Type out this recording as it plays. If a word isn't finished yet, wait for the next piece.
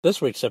This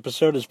week's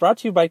episode is brought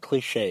to you by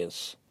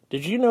Clichés.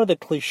 Did you know that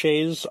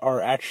clichés are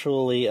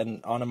actually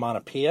an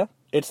onomatopoeia?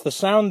 It's the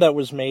sound that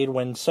was made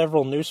when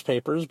several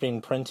newspapers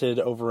being printed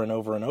over and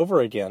over and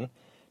over again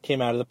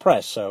came out of the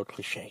press. So,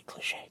 cliché,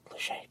 cliché,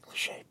 cliché,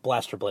 cliché.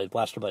 Blaster blade,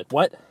 blaster blade.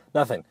 What?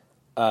 Nothing.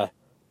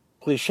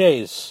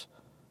 Clichés.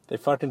 They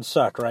fucking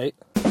suck, right?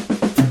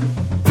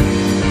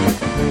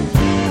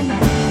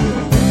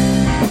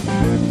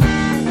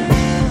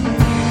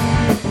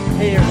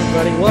 Hey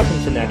everybody,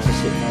 welcome to Nexus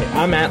at Night.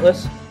 I'm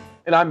Atlas.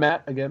 And I'm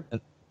Matt again.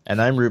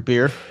 And I'm Root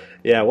Beer.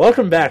 Yeah,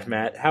 welcome back,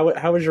 Matt.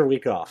 How was your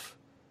week off?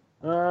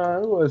 It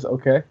was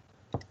okay.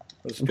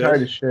 I'm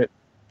tired of shit.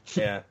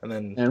 Yeah, and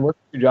then... And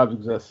working two jobs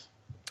exists.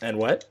 And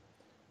what?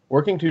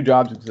 Working two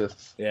jobs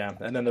exists. Yeah,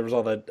 and then there was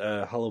all that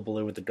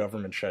hullabaloo with the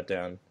government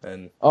shutdown.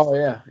 And oh,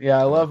 yeah. Yeah,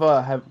 I love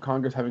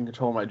Congress having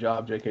control of my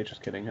job. JK,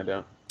 just kidding, I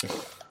don't.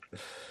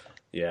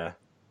 Yeah.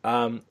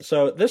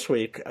 So this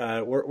week,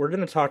 we're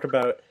going to talk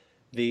about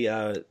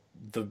the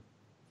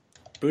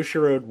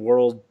Bushiroad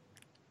World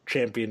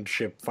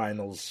Championship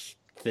Finals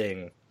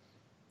thing.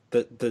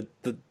 The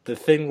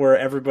thing where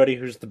everybody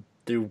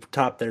who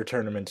topped their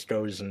tournaments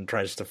goes and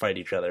tries to fight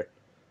each other.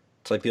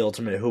 It's like the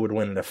ultimate who would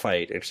win in a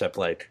fight, except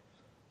like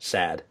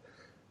sad.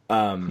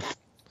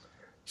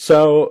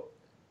 So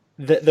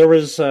there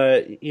was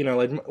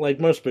like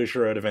most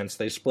Bushiroad events,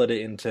 they split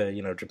it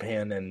into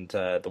Japan and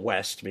the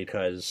West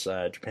because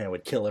Japan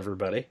would kill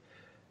everybody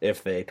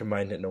if they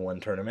combined it into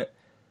one tournament.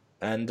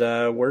 And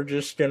we're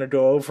just going to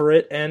go over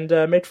it and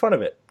make fun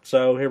of it.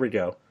 So here we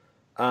go.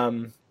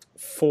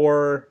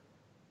 For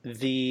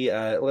the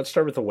let's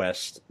start with the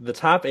West. The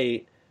top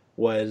 8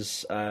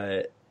 was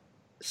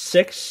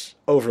 6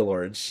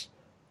 Overlords,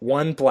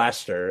 1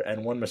 Blaster,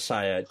 and 1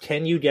 Messiah.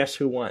 Can you guess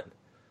who won?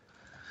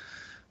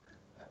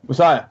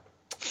 Messiah.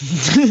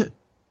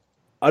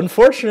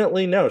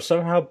 Unfortunately, no.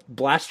 Somehow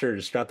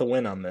Blasters got the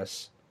win on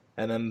this.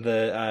 And then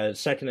the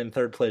second and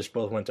third place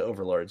both went to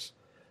Overlords.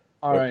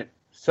 All right.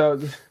 So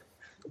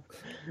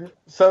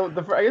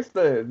I guess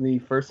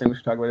the first thing we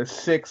should talk about is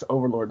 6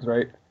 Overlords,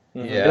 right?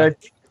 Yeah. And I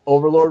think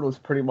Overlord was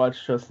pretty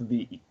much just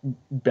the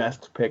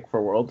best pick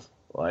for Worlds.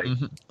 Like,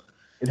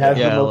 it has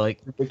the most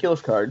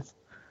ridiculous cards.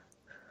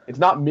 It's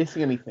not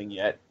missing anything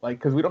yet, like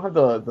because we don't have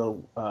the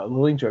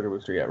Link Joker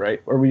booster yet,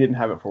 right? Or we didn't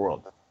have it for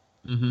Worlds.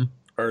 Mm-hmm.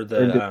 Or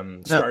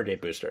the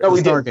Stargate booster. No,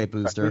 we Stargate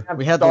booster.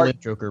 We had the Link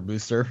Joker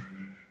booster.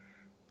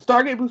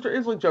 Stargate booster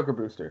is Link Joker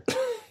booster.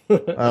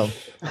 Oh.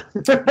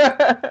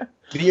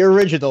 The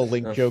original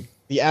Link Joker,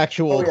 the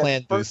actual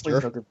clan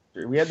booster.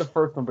 We had the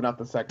first one, but not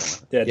the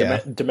second one.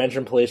 Yeah.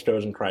 Dimension Police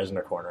goes and cries in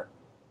a corner.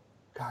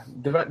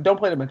 God, don't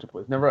play Dimension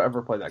Police. Never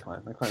ever play that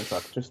clan. That clan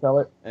sucks. Just sell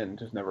it and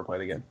just never play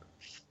it again.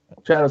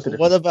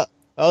 What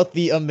about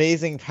the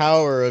amazing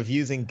power of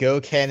using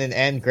Go Cannon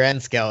and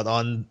Grand Scout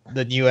on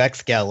the new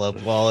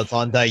Excalibur while it's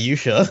on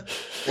Dayusha?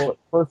 Well,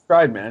 first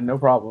tried, man. No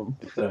problem.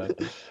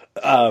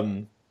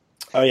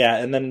 Oh yeah,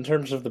 and then in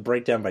terms of the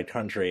breakdown by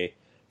country,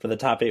 for the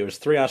top 8 it was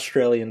 3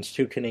 Australians,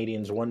 2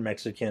 Canadians, 1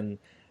 Mexican,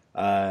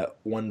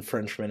 1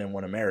 Frenchman, and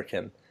 1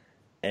 American.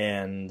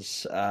 And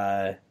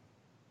I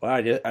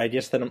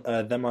guess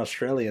that them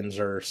Australians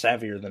are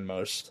savvier than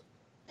most,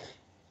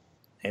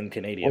 and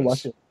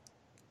Canadians.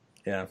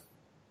 Yeah.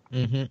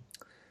 Mm-hmm.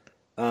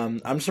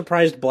 I'm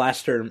surprised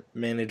Blaster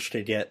managed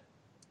to get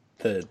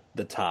the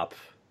top.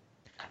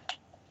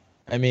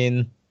 I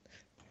mean,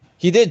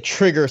 he did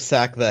trigger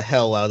sack the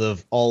hell out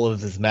of all of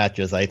his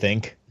matches, I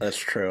think. That's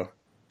true.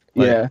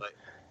 Yeah.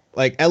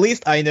 Like, at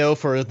least I know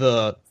for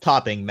the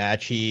topping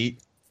match, he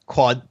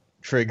quad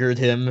triggered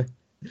him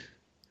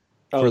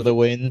for the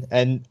win.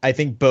 And I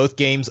think both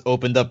games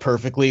opened up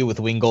perfectly with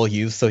Wingull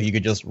use, so he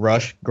could just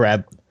rush,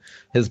 grab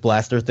his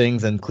blaster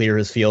things, and clear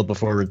his field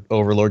before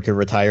Overlord could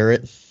retire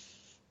it.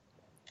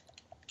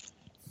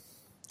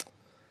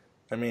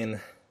 I mean,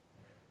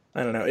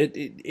 I don't know.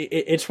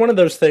 It's one of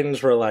those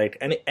things where, like,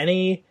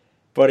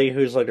 anybody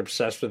who's, like,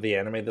 obsessed with the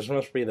anime, this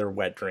must be their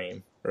wet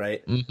dream,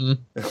 right? Mm-hmm.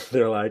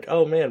 They're like,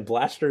 oh, man,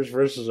 Blasters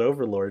versus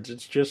Overlords.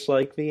 It's just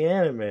like the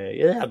anime.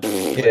 Yeah.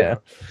 Yeah.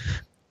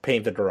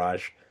 Paint the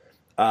garage.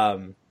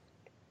 Yeah,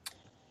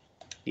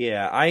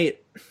 I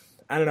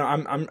don't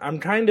know. I'm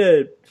kind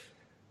of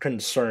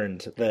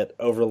concerned that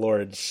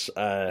Overlords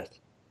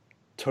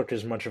took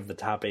as much of the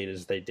top 8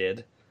 as they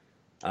did.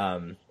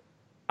 I'm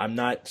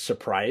not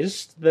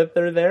surprised that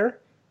they're there,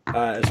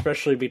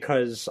 especially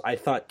because I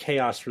thought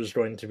Chaos was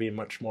going to be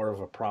much more of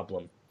a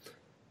problem.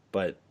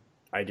 But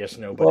I guess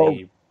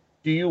nobody... Well,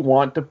 do you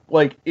want to,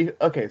 like...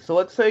 Okay, so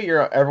let's say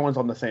everyone's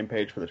on the same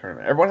page for the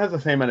tournament. Everyone has the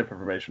same amount of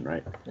information,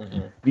 right?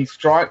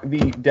 Mm-hmm.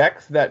 The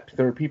decks that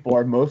their people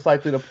are most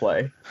likely to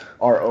play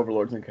are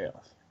Overlords and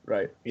Chaos,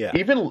 right? Yeah.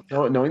 Even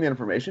knowing the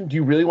information, do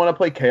you really want to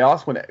play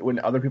Chaos when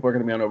other people are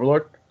going to be on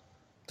Overlord?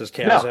 Does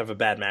Chaos have a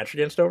bad match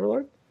against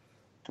Overlord?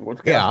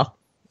 What's Chaos?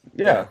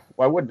 Yeah,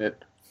 why wouldn't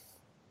it?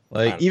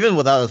 Like, even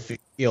without a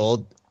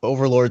field,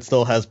 Overlord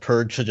still has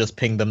Purge to just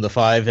ping them to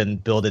 5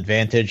 and build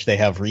advantage. They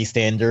have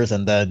Restanders,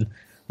 and then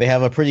they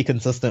have a pretty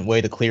consistent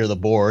way to clear the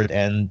board,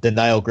 and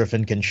Denial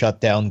Griffin can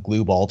shut down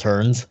Glue Ball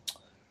turns.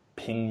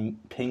 Ping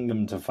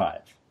them to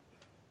 5.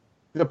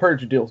 The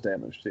purge deals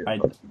damage too.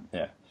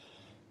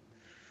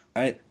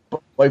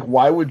 But, like,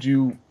 why would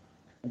you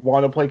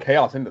want to play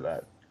Chaos into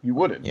that? You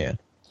wouldn't. Yeah.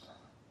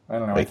 I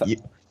don't know. Like,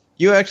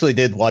 you actually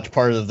did watch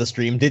part of the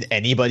stream. Did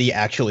anybody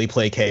actually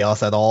play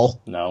Chaos at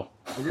all? No.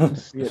 I didn't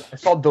see it. I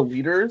saw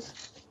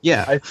Deleters.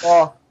 Yeah. I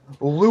saw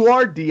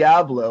Luar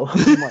Diablo.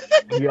 Oh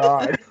my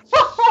god.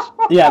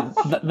 Yeah,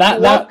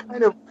 what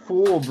kind of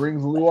fool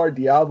brings Luar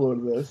Diablo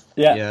to this?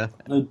 Yeah.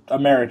 The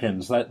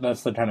Americans.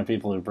 That's the kind of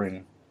people who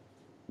bring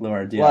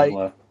Luar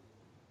Diablo. Like,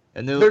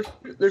 and there's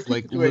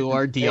like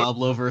Luar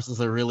Diablo versus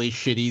a really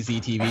shitty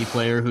ZTV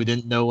player who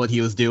didn't know what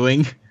he was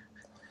doing.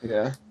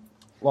 Yeah.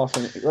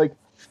 Lost like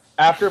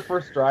after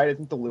first stride, I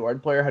think the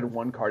Luard player had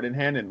 1 card in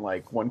hand and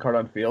like 1 card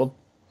on field.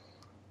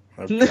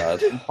 Oh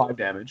god. 5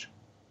 damage.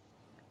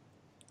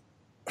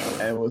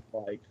 And it was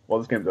like, well,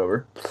 this game's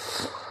over.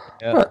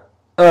 Yeah.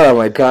 Oh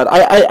my god.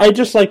 I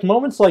just like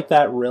moments like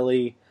that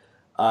really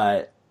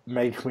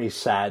make me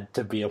sad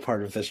to be a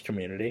part of this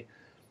community.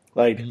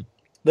 Like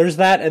there's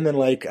that, and then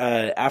like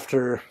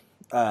after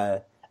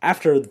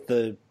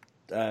the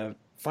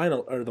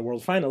final or the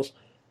World Finals,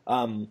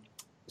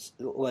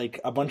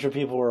 like a bunch of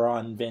people were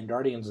on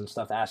Vanguardians and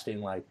stuff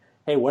asking like,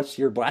 "Hey, what's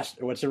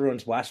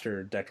everyone's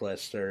blaster deck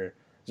list, or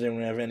does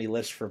anyone have any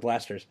lists for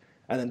blasters?"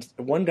 And then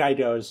one guy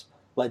goes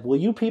like, "Will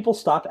you people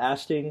stop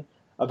asking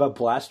about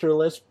blaster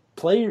lists?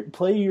 Play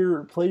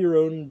your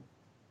own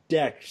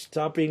deck.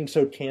 Stop being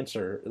so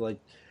cancer." Like,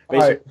 all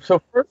right.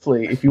 So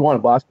firstly, if you want a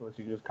blaster list,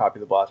 you can just copy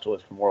the blaster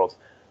list from Worlds.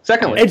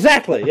 Secondly,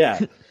 exactly, yeah.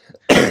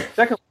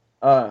 Secondly,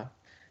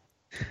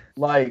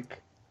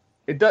 like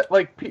it does.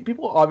 Like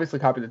people obviously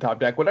copy the top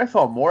deck. What I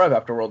saw more of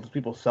after Worlds is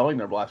people selling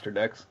their blaster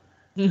decks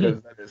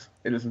because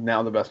it is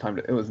now the best time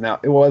to. It was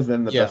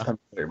then the best time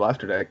to play your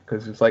blaster deck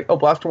because it's like, oh,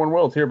 Blaster won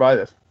Worlds, here, buy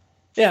this.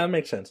 Yeah, that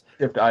makes sense.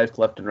 You have to eyes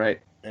left and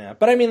right. Yeah,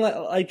 but I mean,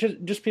 like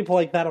just people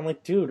like that. I'm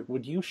like, dude,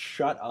 would you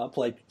shut up?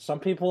 Like, some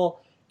people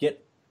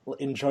get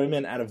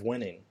enjoyment out of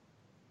winning.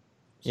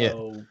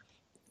 So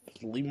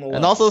leave them alone.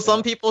 And also,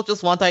 some people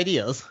just want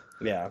ideas.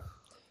 Yeah.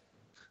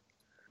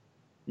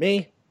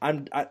 Me, I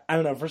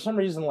don't know. For some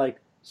reason,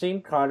 like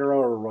seeing Kagero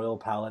or Royal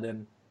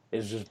Paladin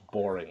is just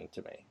boring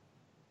to me.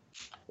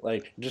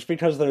 Like, just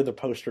because they're the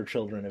poster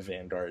children of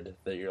Vanguard,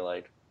 that you're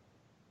like,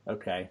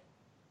 okay,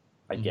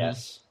 I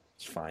guess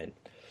it's fine.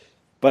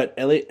 But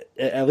at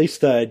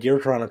least Gear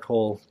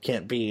Chronicle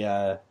can't be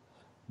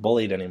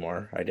bullied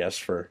anymore, I guess,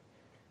 for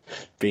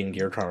being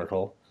Gear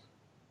Chronicle.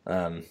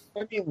 I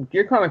mean,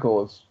 Gear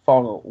Chronicle has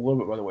fallen a little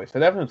bit by the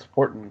wayside. I've been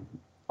supporting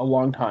a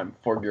long time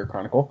for Gear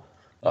Chronicle.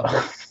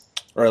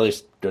 Or at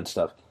least good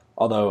stuff.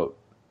 Although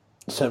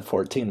Set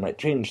 14 might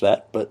change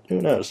that, but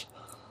who knows?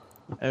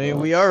 I mean,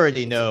 we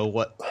already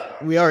know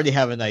we already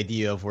have an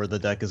idea of where the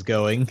deck is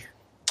going.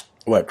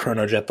 What,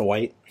 Chronojet the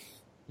White?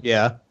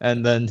 Yeah,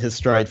 and then his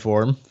Stride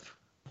form.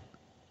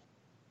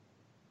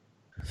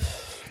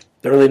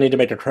 They really need to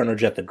make a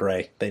Chronojet the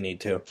Gray. They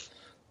need to.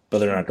 But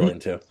they're not going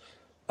to.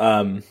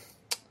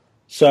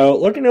 So,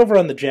 looking over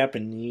on the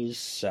Japanese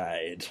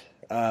side.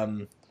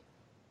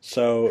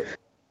 So,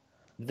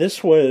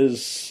 this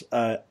was...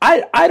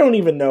 I don't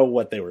even know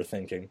what they were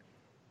thinking.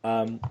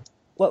 Let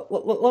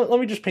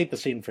me just paint the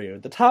scene for you.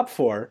 The top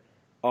 4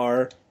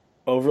 are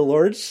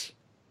Overlords.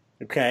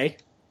 Okay.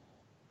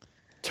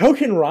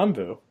 Token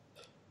Ranbu.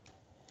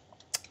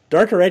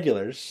 Dark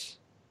Irregulars.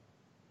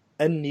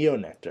 And Neo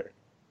Nectar.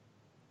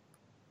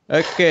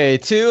 Okay,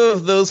 2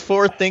 of those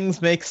 4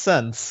 things make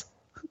sense.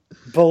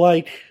 But,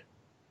 like,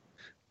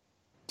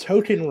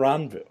 Token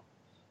Ranbu.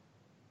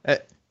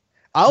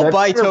 I'll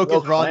buy Token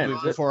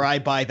Ranbu before I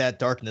buy that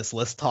Darkness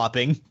list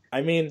topping.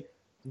 I mean,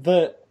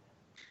 we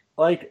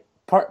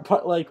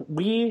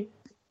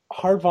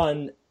harp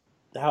on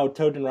how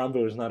Token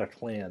Ranbu is not a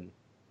clan.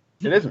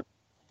 It isn't.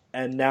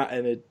 And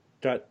it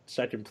got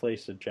second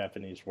place at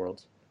Japanese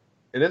Worlds.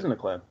 It isn't a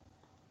clan.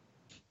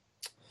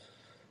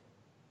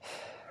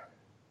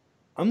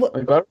 What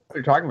are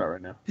you talking about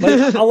right now?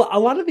 Like, a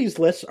lot of these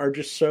lists are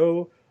just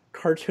so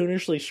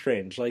cartoonishly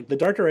strange. Like, the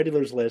Dark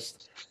Irregulars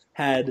list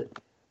had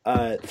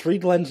 3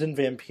 Glens and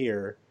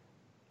Vampire,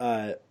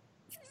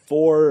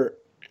 4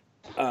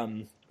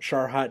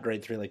 Sharhat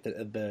grade 3, like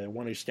the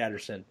one who's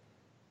Scatterson,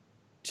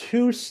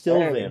 2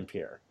 still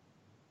Vampire.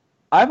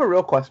 I have a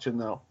real question,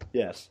 though.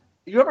 Yes.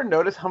 You ever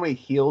notice how many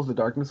heals the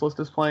Darkness list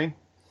is playing?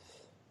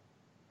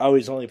 Oh,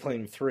 he's only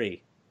playing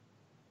 3.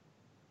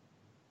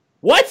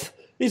 What?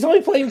 He's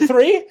only playing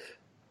 3?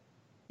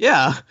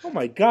 Yeah. Oh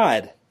my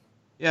god.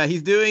 Yeah,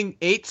 he's doing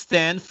 8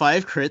 stand,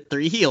 5 crit,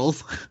 3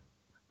 heals.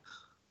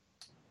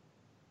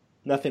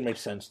 Nothing makes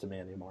sense to me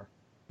anymore.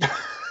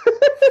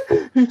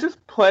 He's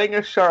just playing a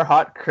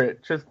Sharhat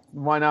crit. Just,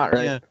 why not,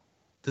 right? Yeah.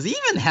 Does he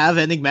even have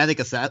Enigmatic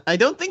Assassin? I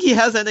don't think he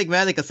has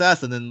Enigmatic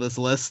Assassin in this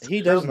list.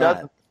 He does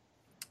not.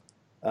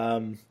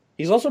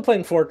 He's also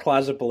playing 4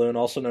 Closet Balloon,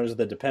 also known as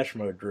the Depeche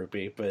Mode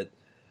groupie, but,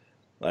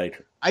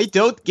 like... I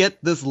don't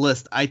get this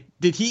list.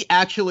 Did he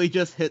actually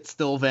just hit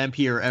Still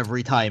Vampire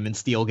every time in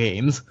Steel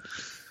games?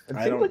 It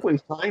seems like what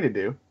he's trying to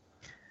do.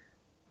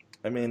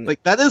 I mean,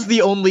 like that is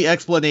the only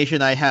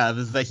explanation I have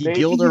is that he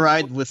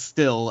Gilderoyed with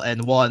Still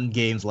and won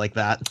games like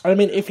that. I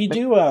mean, if you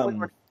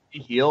do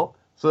heal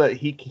so that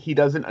he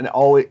doesn't and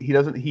always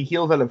he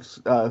heals out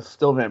of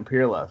Still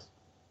Vampire less.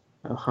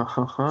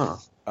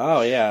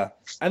 Oh yeah,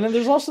 and then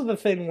there's also the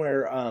thing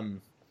where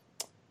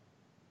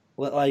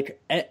like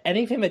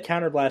anything that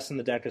counterblasts in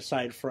the deck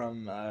aside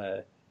from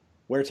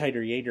Wear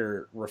Tighter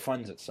Jaeger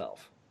refunds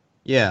itself.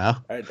 Yeah.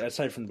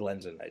 Aside from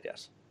Glenzin, I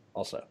guess.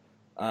 Also.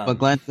 But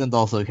Glenzin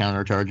also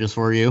countercharges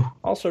for you.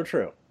 Also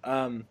true.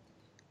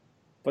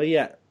 But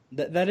yeah,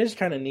 that is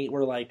kind of neat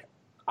where, like,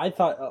 I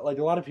thought, like,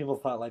 a lot of people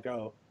thought, like,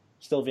 oh,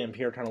 Still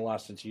Vampire kind of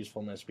lost its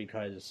usefulness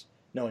because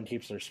no one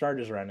keeps their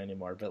starters around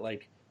anymore. But,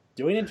 like,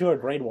 doing it to a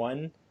grade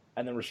 1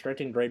 and then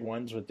restricting grade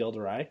 1s with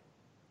Gilderoy,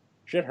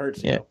 shit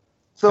hurts, yeah. You know?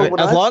 So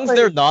as long as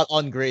they're not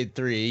on grade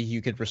 3,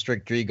 you could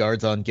restrict 3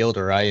 guards on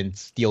Gilderoy and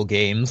steal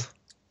games.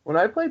 When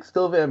I played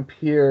Still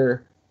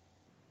Vampire,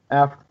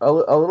 after a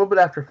little bit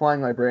after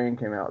Flying Librarian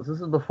came out,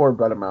 this is before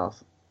Blood and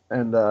Mouse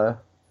and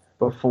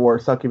before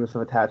Succubus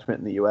of Attachment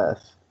in the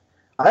U.S.,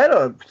 I had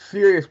a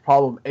serious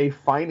problem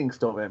finding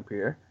Still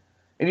Vampire,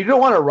 and you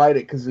don't want to ride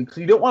it because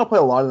you don't want to play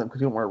a lot of them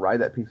because you don't want to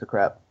ride that piece of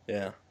crap.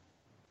 Yeah.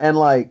 And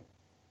like,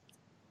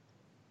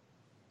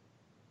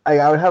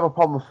 I would have a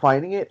problem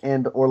finding it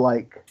or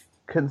like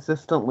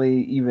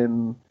consistently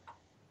even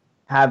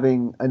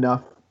having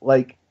enough,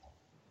 like,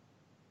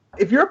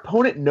 if your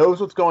opponent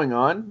knows what's going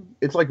on,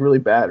 it's like really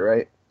bad,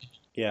 right?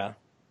 Yeah.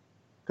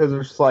 Because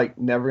they're just like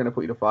never going to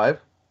put you to 5.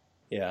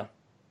 Yeah.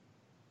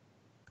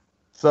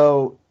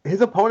 So his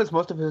opponents,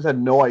 most of his had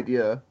no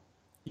idea.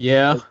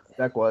 Yeah. What the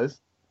deck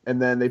was,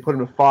 and then they put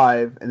him to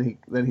 5, and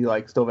then he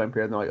like Still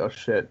Vampire, and they're like, oh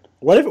shit.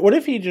 What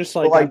if he just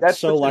got that's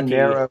so lucky? A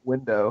narrow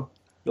window.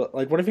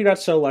 Like, what if he got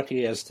so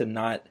lucky as to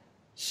not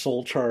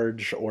soul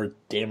charge or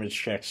damage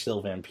check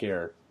Still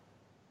Vampire,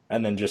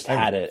 and then just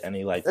had it, and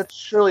he like... That's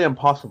surely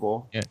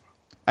impossible. Yeah.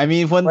 I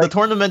mean, when the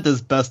tournament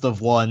is best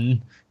of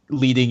 1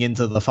 leading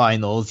into the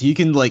finals, you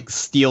can like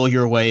steal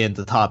your way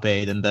into top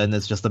 8, and then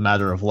it's just a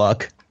matter of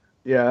luck.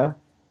 Yeah.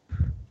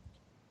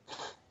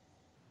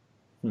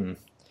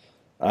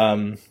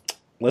 Let's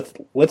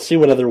see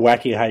what other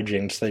wacky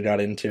hijinks they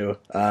got into.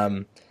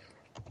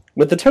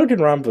 With the Token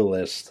Rambu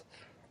list,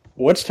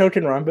 what's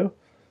Token Rambu?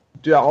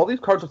 Yeah, all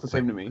these cards look the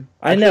same to me.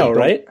 I know,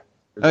 right?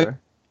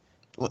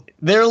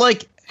 They're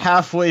like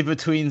halfway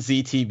between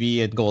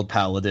ZTB and Gold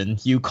Paladin.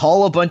 You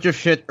call a bunch of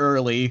shit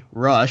early,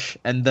 rush,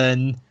 and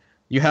then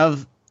you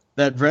have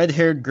that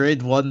red-haired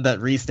grade 1 that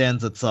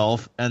restands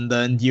itself, and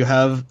then you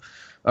have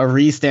a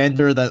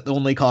restander that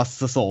only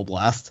costs a Soul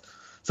Blast.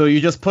 So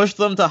you just push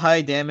them to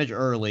high damage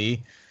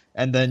early,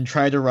 and then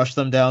try to rush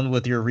them down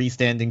with your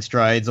restanding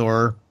strides,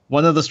 or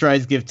one of the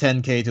strides give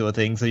 10k to a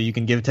thing, so you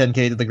can give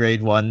 10k to the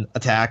grade 1,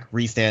 attack,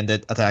 restand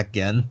it, attack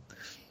again,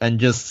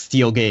 and just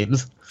steal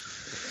games.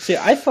 See,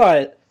 I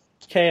thought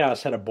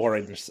Chaos had a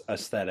boring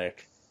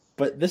aesthetic,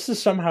 but this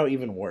is somehow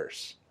even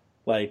worse.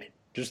 Like,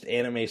 just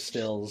anime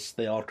stills,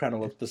 they all kind of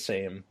look the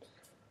same.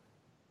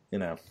 You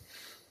know.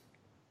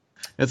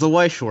 It's a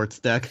Weiss Schwarz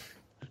deck.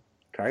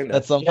 Kinda.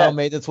 That somehow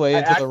made its way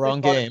into the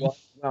wrong game. When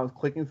I was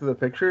clicking through the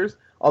pictures,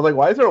 I was like,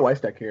 why is there a Weiss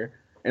deck here?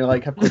 And I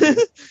like kept clicking.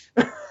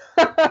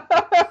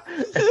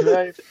 And then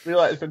I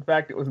realized, in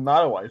fact, it was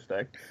not a Weiss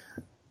deck.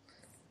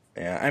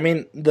 Yeah, I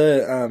mean,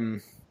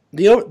 the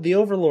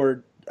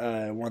Overlord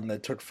one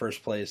that took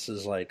first place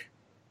is, like,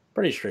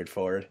 pretty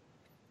straightforward.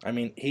 I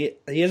mean, he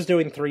is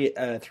doing 3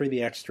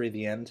 the X, 3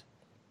 the End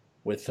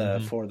with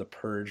 4 the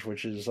Purge,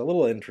 which is a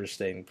little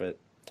interesting, but...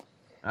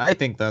 I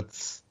think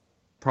that's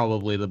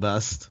probably the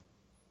best.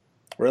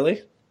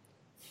 Really?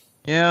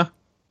 Yeah.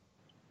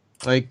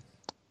 Like,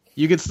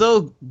 you could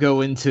still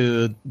go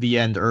into the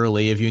end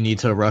early if you need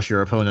to rush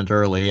your opponent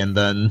early, and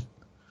then...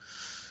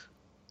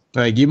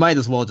 Like, you might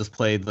as well just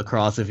play the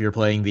cross if you're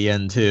playing the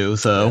end too,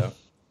 so... Yeah.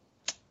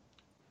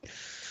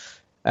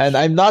 And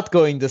I'm not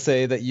going to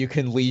say that you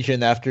can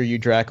Legion after you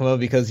Drachma,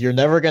 because you're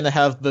never going to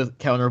have the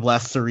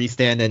counterblasts to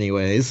restand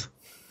anyways.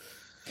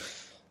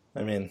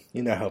 I mean,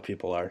 you know how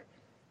people are.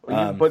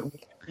 But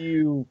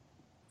you...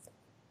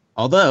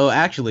 Although,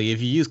 actually,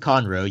 if you use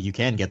Conroe, you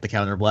can get the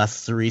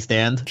counterblasts to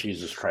restand.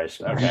 Jesus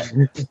Christ, okay.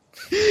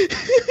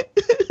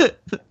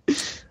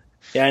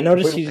 Yeah, I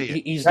noticed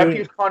he's doing...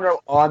 use Conroe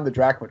on the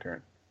Drachma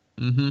turn.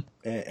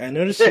 Mm-hmm. I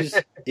noticed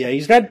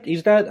he's got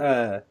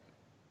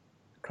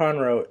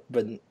Conroe,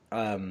 but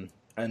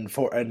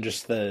and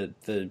just the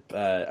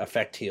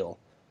effect heal.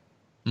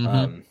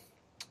 Mm-hmm.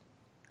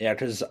 Yeah,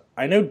 because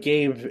I know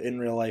Gabe in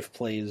real life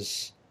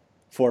plays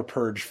 4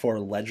 Purge, 4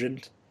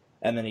 Legend,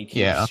 and then he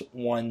keeps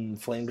 1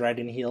 Flame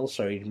Dragon heal,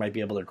 so he might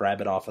be able to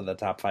grab it off of the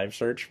top 5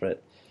 search.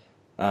 But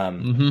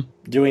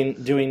doing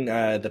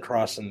the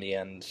cross in the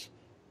end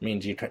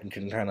means you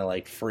can kind of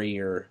like free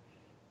your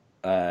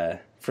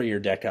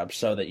deck up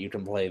so that you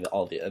can play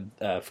all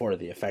the 4 of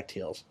the effect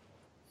heals.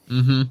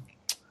 Mm-hmm.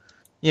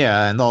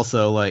 Yeah, and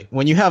also, like,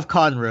 when you have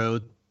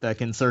Conroe that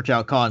can search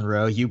out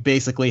Conroe, you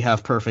basically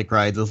have perfect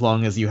rides as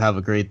long as you have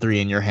a grade 3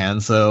 in your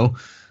hand, so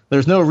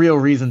there's no real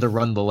reason to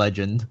run the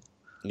Legend.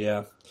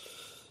 Yeah.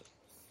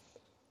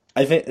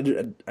 I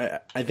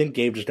think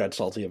Gabe just got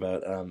salty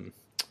about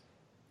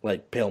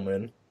like Pale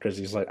Moon because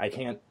he's like, I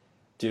can't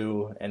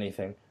do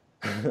anything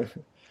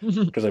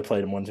because I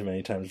played him one too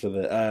many times with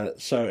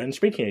it. So, and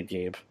speaking of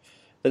Gabe,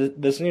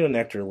 this new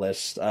Nectar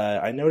list,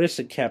 I noticed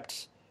it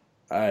kept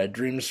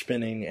Dream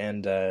Spinning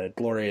and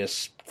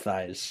Glorious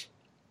Thighs,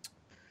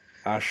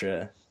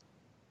 Asha,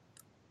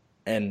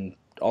 and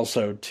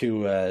also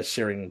two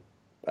Searing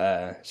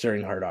Heart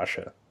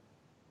Asha.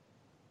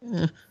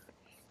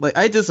 Like,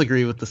 I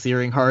disagree with the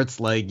Searing Hearts.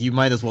 Like, you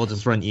might as well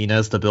just run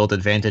Inez to build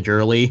advantage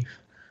early.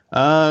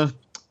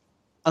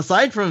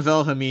 Aside from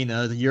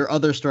Velhamina, your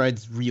other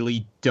strides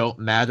really don't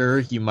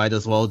matter. You might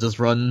as well just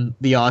run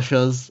the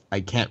Ashas.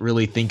 I can't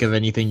really think of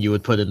anything you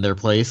would put in their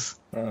place.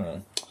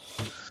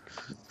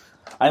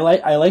 I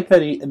like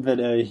that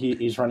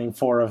he's running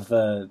 4 of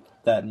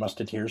that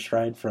Musketeer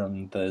stride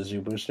from the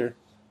Zoo Booster.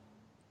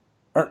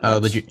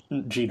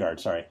 The G Guard.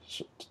 Sorry.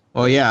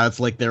 Well, yeah, it's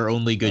like their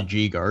only good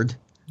G Guard.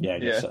 Yeah, I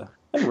guess so.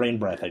 And Rain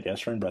Breath, I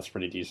guess. Rain Breath's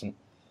pretty decent.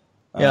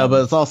 Yeah,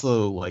 but it's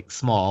also, like,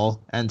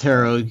 small, and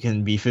Tarot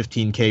can be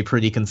 15k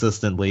pretty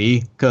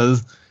consistently,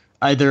 because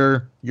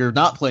either you're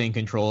not playing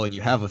Control and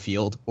you have a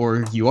field,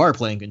 or you are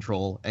playing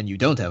Control and you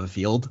don't have a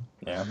field.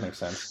 Yeah, that makes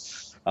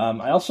sense.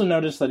 I also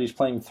noticed that he's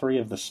playing 3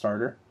 of the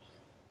starter.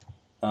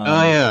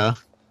 Yeah.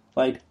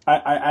 Like,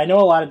 I know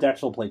a lot of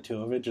decks will play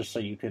 2 of it, just so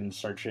you can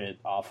search it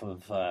off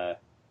of,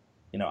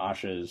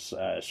 Asha's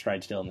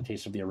Stride Steel in the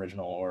case of the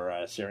original,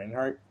 or Searing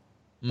Heart.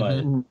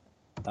 But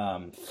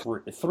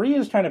 3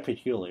 is kind of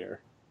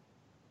peculiar.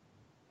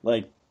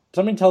 Like,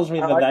 something tells me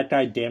that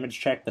guy damage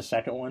checked the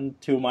second one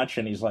too much,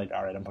 and he's like,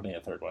 alright, I'm putting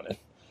a third one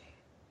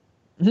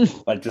in.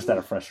 Like, just out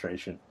of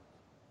frustration.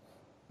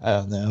 I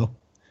don't know.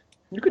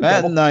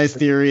 That nice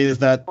theory is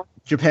that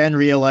Japan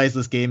realized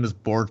this game is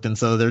borked, and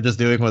so they're just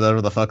doing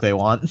whatever the fuck they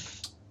want.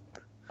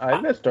 I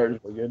think that start is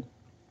really good.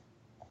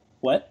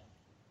 What?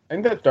 I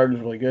think that start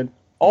is really good.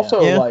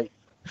 Also, like,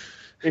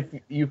 if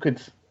you could...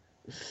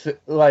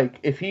 Like,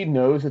 if he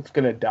knows it's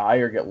gonna die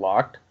or get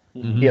locked,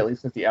 he at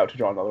least has the out to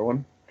draw another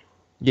one.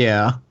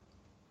 Yeah.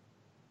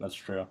 That's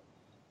true.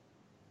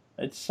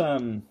 It's,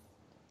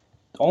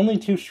 only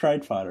 2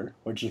 stride fodder,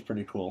 which is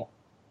pretty cool.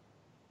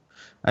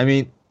 I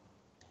mean,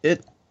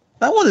 that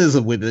one is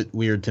a bit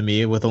weird to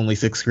me, with only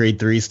 6 grade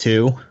 3s,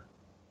 too.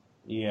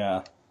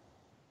 Yeah.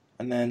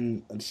 And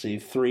then, let's see,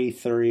 3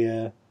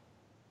 Thuria,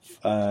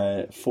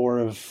 4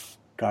 of...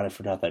 God, I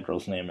forgot that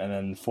girl's name. And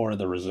then 4 of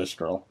the Resist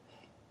girl.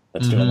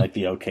 That's doing, like,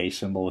 the OK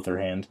symbol with her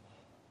hand.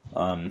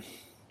 I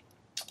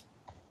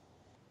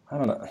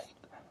don't know.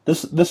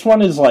 This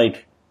one is,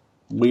 like,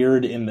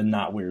 weird in the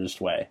not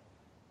weirdest way.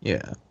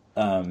 Yeah.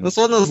 This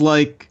one is,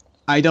 like,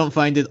 I don't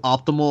find it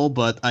optimal,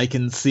 but I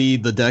can see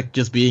the deck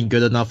just being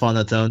good enough on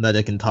its own that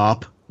it can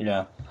top.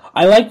 Yeah.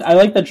 I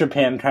like that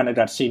Japan kind of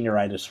got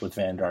senioritis with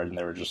Vanguard, and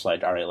they were just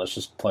like, alright, let's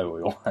just play what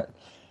we want.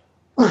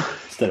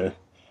 Instead of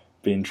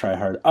being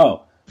try-hard.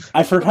 Oh,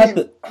 I forgot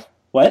that...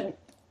 What?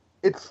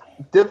 It's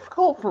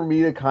difficult for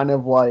me to kind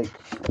of, like,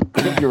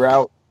 figure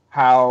out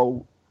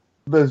how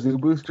the Zoo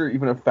Booster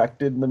even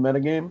affected the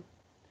metagame.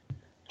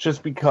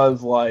 Just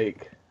because,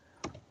 like...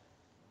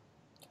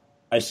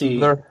 I see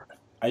no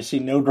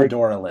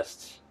Ghidorah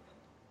lists.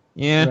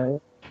 Yeah.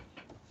 Right?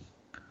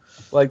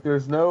 Like,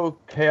 there's no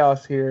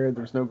Chaos here,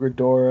 there's no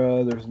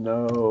Ghidorah, there's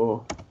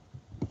no...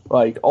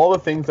 Like, all the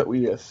things that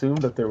we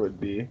assumed that there would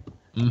be.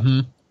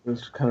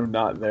 There's kind of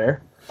not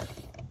there.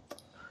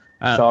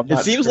 So it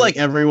seems like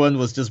everyone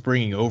was just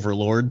bringing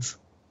Overlords.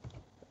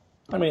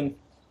 I mean,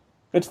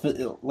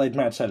 like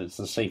Matt said, it's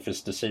the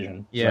safest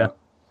decision. Yeah.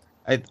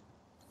 So.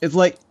 It's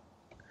like...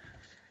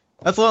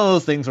 That's one of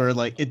those things where,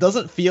 like, it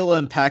doesn't feel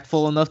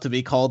impactful enough to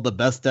be called the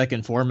best deck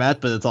in format,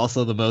 but it's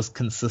also the most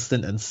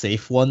consistent and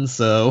safe one,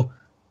 so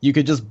you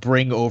could just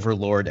bring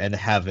Overlord and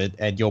have it,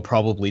 and you'll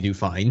probably do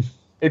fine.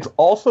 It's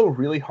also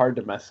really hard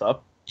to mess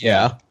up.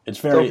 Yeah.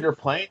 So if you're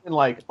playing in,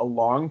 like, a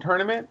long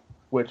tournament,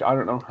 which I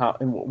don't know how...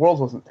 And Worlds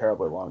wasn't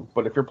terribly long,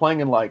 but if you're playing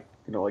in, like,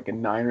 like a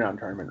 9-round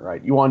tournament,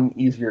 right, you want an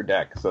easier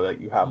deck so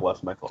that you have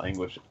less mental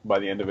anguish by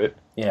the end of it.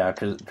 Yeah,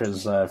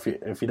 because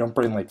if you don't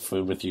bring, like,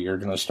 food with you, you're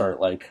going to start,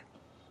 like,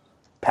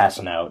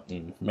 passing out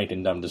and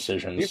making dumb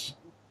decisions.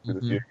 You're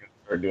going to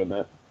start doing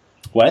that.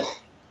 What?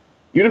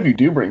 Even if you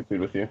do bring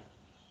food with you.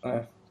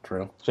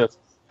 True. It's just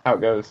how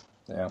it goes.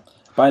 Yeah.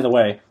 By the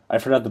way, I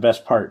forgot the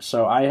best part.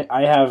 So I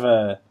have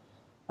a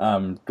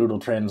Google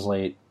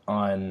Translate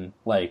on,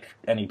 like,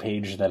 any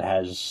page that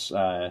has,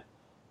 a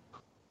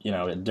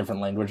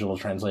different language. It will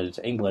translate it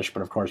to English,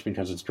 but of course,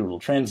 because it's Google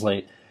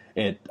Translate,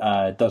 it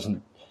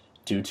doesn't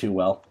do too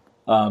well.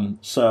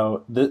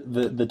 So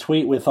the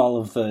tweet with all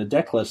of the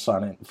deck lists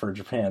on it for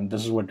Japan,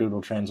 this is what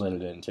Google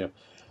translated it into.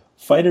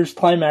 Fighters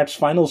Climax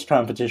Finals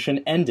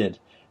competition ended.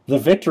 The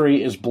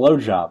victory is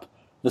Blowjob.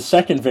 The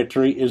second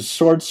victory is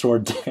Sword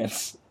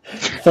Dance.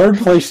 Third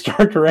place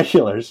Dark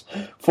Irregulars.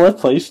 Fourth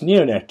place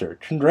Neonectar.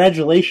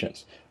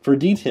 Congratulations. For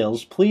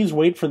details, please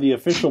wait for the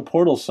official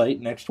portal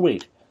site next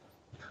week.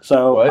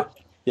 So, what?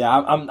 Yeah,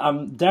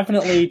 I'm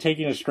definitely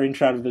taking a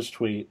screenshot of this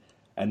tweet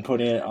and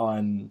putting it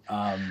on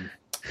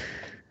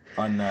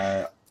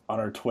on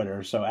our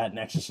Twitter. So at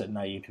Nexus at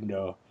Night, you can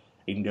go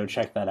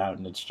check that out,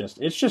 and it's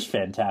just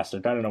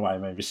fantastic. I don't know why it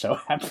made me so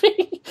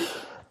happy.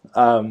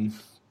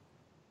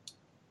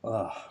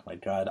 Oh my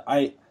god,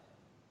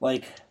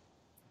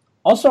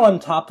 also on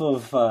top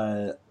of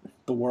the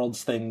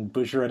Worlds thing,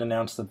 Bushiroad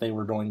announced that they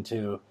were going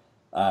to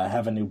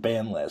have a new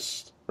ban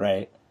list,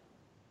 right?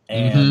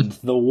 And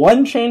the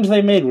one change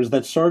they made was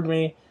that Sword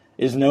Me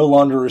is no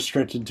longer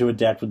restricted to a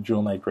deck with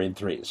Jewel Knight grade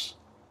 3s.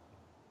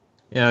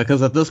 Yeah,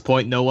 because at this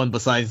point, no one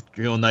besides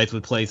Jewel Knights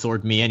would play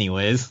Sword Me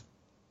anyways.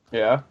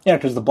 Yeah. Yeah,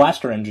 because the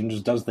Blaster engine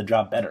just does the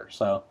job better,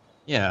 so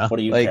yeah, what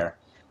do you care?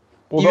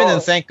 Well, even in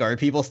Sankguard,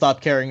 people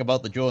stopped caring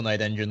about the Jewel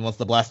Knight engine once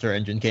the Blaster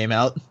engine came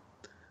out.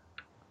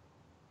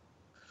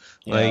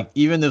 Yeah.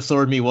 Even if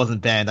Sword Me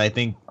wasn't banned, I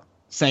think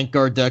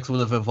Sankguard decks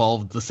would have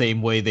evolved the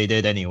same way they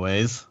did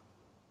anyways.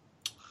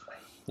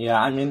 Yeah,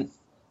 I mean,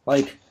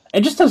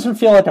 it just doesn't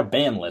feel like a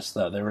ban list,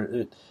 though.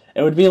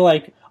 It would be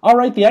like, all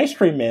right, the Ice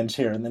Cream Man's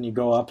here, and then you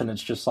go up and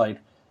it's just like,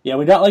 yeah,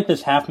 we got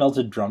this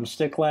half-melted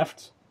drumstick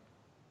left.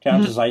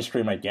 Counts as ice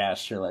cream, I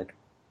guess. You're like,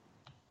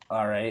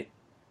 all right.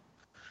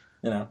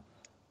 I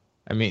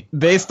mean,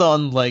 based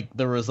on,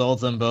 the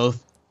results in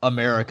both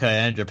America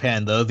and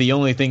Japan, though, the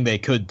only thing they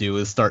could do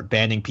is start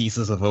banning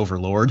pieces of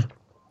Overlord.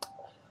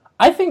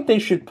 I think they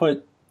should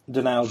put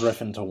Denial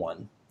Griffin to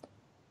 1.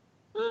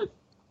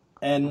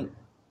 And,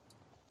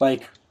 I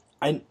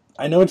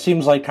know it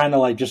seems kind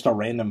of just a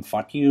random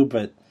fuck you,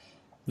 but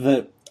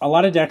a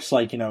lot of decks,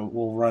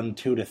 will run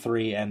 2 to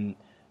 3, and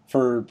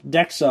for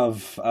decks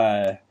of,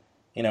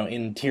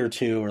 in Tier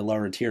 2 or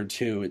lower Tier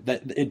 2,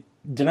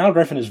 Denial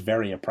Griffin is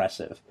very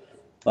oppressive.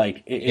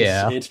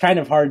 It's kind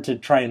of hard to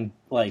try and,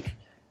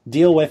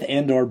 deal with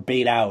and or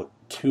bait out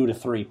 2 to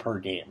 3 per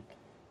game.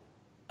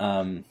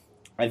 I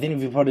think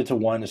if you put it to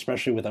 1,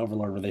 especially with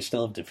Overlord, where they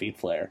still have Defeat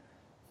Flare,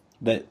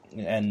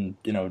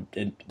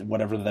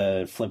 whatever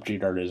the flip G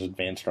guard is,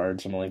 Advanced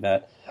Guard, something like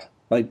that,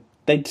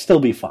 they'd still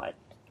be fine,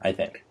 I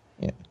think.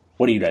 Yeah.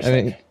 What do you guys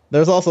think? Mean,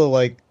 there's also,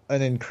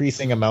 an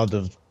increasing amount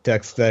of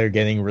decks that are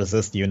getting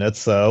resist units,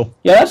 so...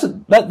 Yeah,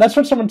 that's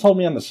what someone told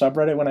me on the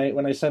subreddit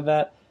when I said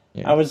that.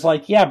 Yeah. I was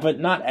like, yeah, but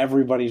not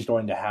everybody's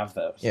going to have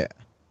those. Yeah.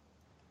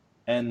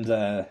 And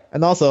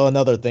also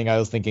another thing I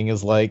was thinking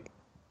is, I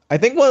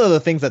think one of the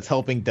things that's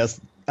helping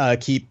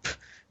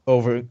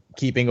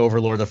keeping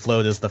Overlord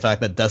afloat is the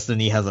fact that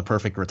Destiny has a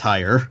perfect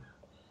retire.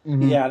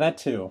 Mm-hmm. Yeah, that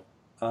too.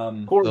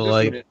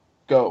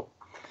 Go.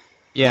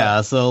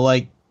 Yeah,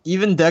 so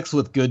even decks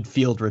with good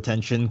field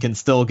retention can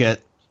still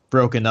get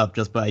broken up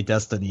just by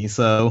Destiny,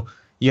 so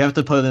you have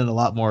to put in a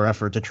lot more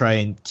effort to try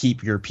and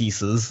keep your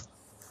pieces.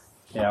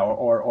 Yeah,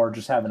 or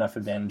just have enough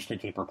advantage to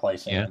keep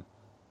replacing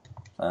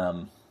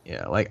them.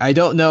 Yeah, I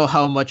don't know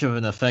how much of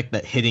an effect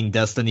that hitting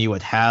Destiny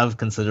would have,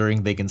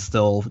 considering they can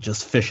still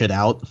just fish it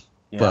out,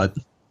 but...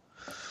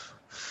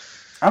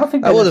 I don't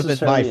think that would have been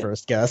my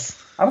first guess.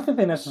 I don't think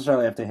they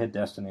necessarily have to hit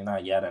Destiny,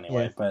 not yet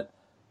anyway, but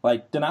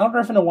Denial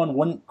Griffin to 1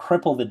 wouldn't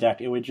cripple the deck,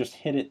 it would just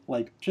hit it,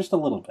 just a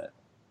little bit.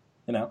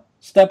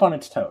 Step on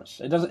its toes.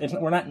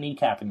 We're not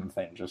kneecapping the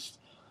thing, just,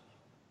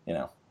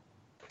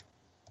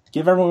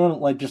 give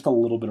everyone, just a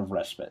little bit of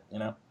respite,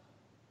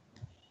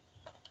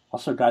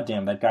 Also,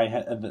 goddamn, that guy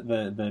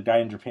the guy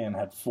in Japan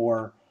had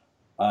 4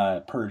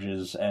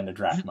 purges and a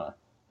drachma.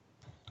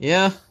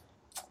 Yeah.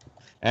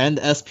 And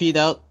SP'd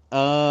out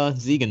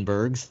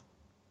Ziegenbergs.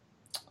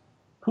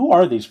 Who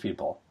are these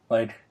people?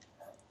 Let's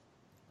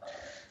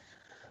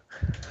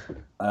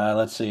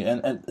see.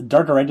 And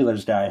Dark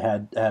Irregulars guy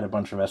had a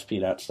bunch of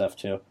SP'd out stuff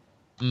too.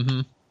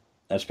 Mm-hmm.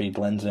 SP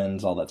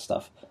blends-ins, all that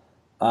stuff.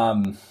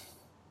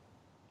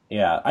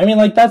 Yeah, I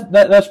mean,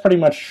 that's pretty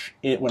much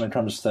it when it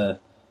comes to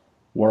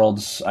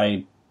Worlds.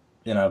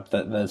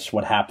 That's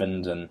what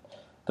happened, and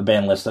the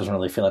ban list doesn't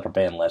really feel like a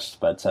ban list,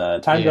 but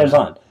time goes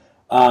on.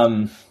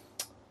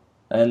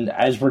 And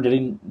as we're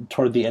getting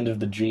toward the end of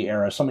the G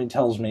era, something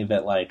tells me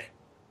that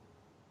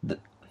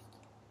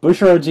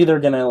Bushiroad's either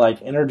gonna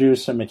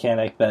introduce a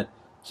mechanic that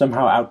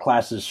somehow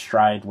outclasses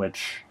Stride,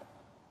 which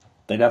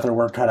they got their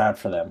work cut out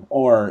for them,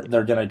 or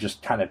they're gonna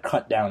just kind of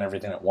cut down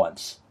everything at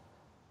once.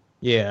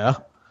 Yeah.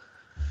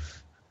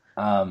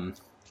 I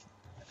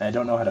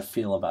don't know how to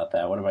feel about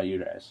that. What about you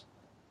guys?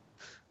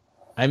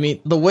 I mean,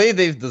 the way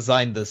they've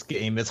designed this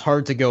game, it's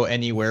hard to go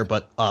anywhere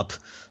but up.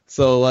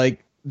 So,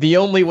 the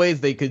only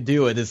ways they could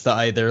do it is to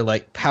either,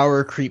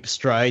 power creep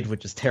Stride,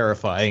 which is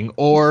terrifying,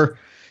 or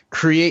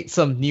create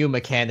some new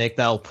mechanic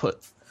that'll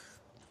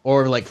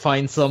or,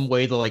 find some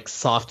way to,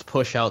 soft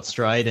push out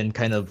Stride and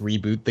kind of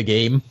reboot the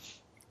game.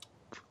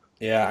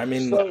 Yeah, I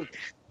mean... So,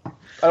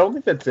 I don't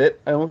think that's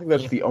it. I don't think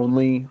that's the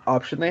only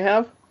option they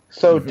have.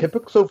 So,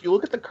 So if you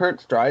look at the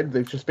current Strides,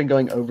 they've just been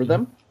going over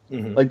them.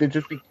 Mm-hmm.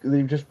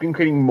 They've just been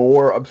creating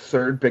more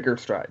absurd, bigger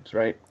Strides,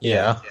 right?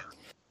 Yeah.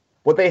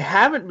 What they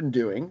haven't been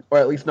doing, or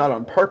at least not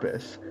on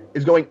purpose,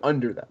 is going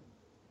under them.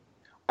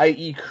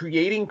 I.e.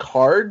 creating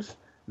cards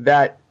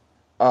that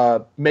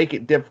make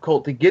it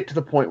difficult to get to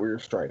the point where you're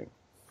striding.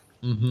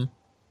 Mm-hmm.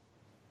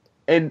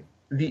 And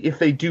if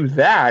they do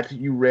that,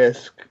 you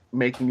risk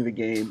making the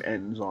game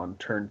ends on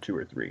turn 2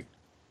 or 3.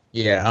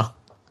 Yeah.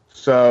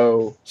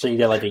 So you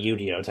get like a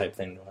Yu-Gi-Oh type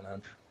thing going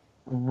on.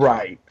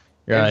 Right.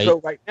 And so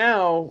right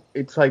now,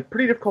 it's like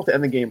pretty difficult to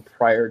end the game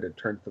prior to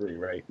turn 3,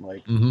 right?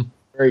 Like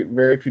very,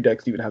 very few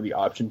decks even have the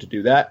option to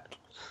do that.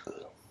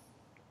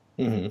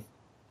 Mm-hmm.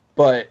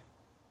 But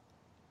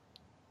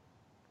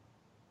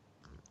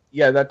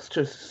yeah, that's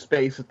just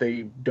space that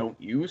they don't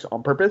use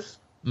on purpose.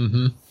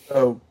 Mm-hmm.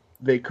 So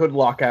they could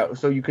lock out.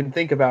 So you can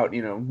think about,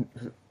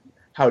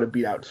 how to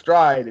beat out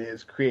Stride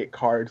is create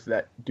cards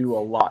that do a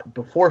lot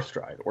before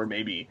Stride, or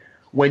maybe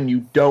when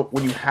you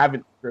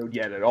haven't rode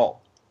yet at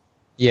all.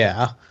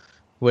 Yeah,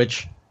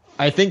 which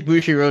I think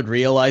Bushiroad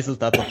realizes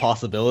that's a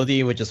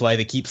possibility, which is why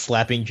they keep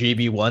slapping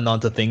GB1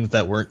 onto things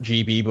that weren't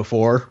GB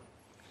before.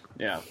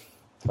 Yeah.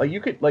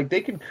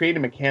 They could create a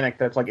mechanic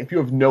that's like, if you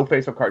have no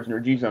face-up cards in your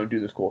G-Zone, do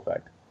this cool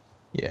effect.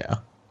 Yeah.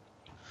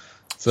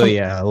 So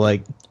yeah,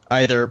 like,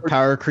 either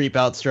power creep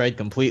out Stride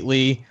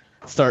completely,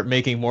 start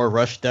making more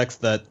rush decks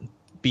that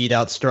beat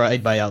out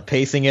Stride by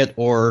outpacing it,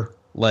 or,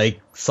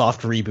 like,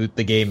 soft reboot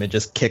the game and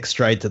just kick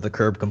Stride to the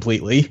curb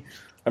completely.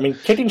 I mean,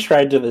 kicking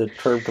Stride to the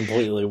curb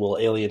completely will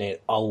alienate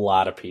a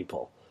lot of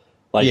people.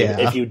 Like,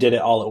 if you did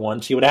it all at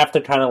once, you would have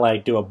to kind of,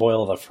 like, do a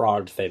Boil the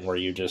Frog thing where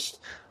you just,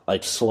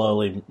 like,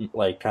 slowly,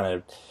 like, kind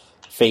of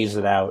phase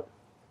it out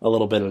a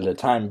little bit at a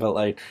time.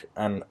 But,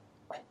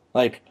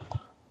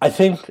 I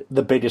think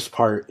the biggest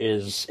part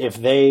is if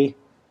they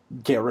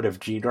get rid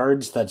of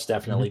G-Guards, that's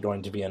definitely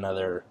going to be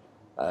another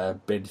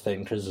big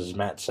thing, because as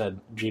Matt said,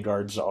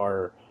 G-Guards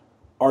are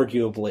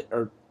arguably,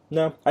 or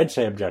no, I'd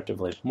say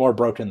objectively, more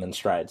broken than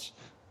Strides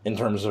in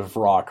terms of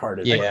raw card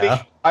advantage.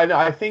 Yeah.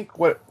 I think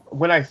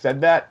when I said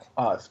that,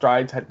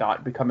 Strides had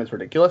not become as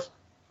ridiculous.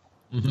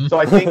 So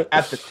I think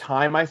at the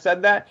time I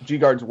said that,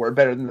 G-Guards were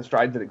better than the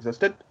Strides that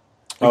existed,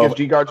 because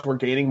G-Guards were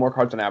gaining more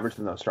cards on average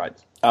than those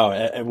Strides. Oh,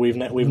 and we've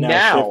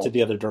now shifted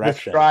the other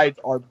direction. The Strides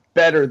are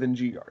better than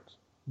G-Guards.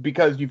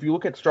 Because if you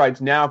look at Strides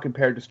now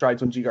compared to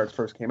Strides when G-Guards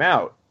first came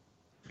out,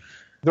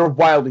 they're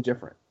wildly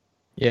different.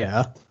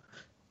 Yeah.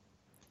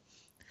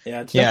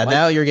 Yeah,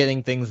 now you're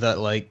getting things that,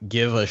 like,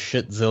 give a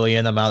shit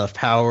zillion amount of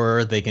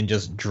power, they can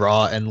just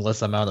draw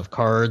endless amount of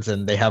cards,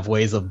 and they have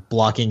ways of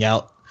blocking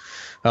out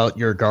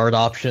your guard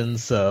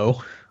options,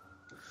 so...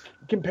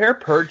 Compare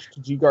Purge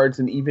to G-Guards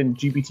and even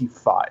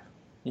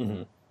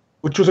GPT-5,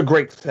 which was a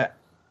great set.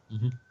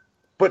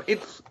 But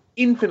it's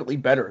infinitely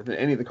better than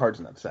any of the cards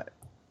in that set.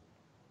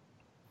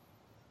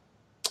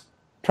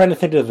 Trying to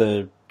think of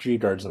the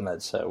G-Guards in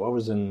that set. What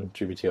was in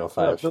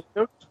GBT05?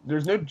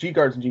 There's no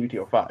G-Guards in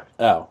GBT05.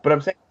 Oh. But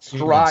I'm saying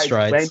Strides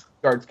when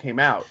G-Guards came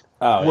out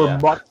were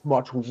much,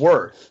 much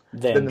worse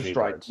than the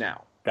Strides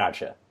now.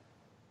 Gotcha.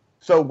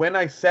 So when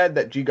I said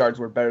that G-Guards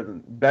were better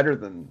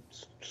than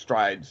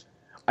Strides,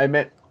 I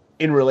meant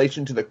in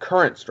relation to the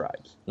current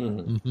Strides.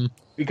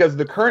 Because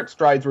the current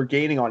Strides were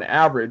gaining on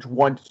average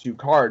 1 to 2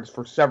 cards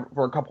for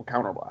a couple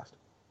counterblast.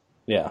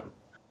 Yeah.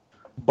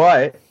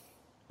 But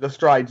the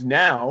Strides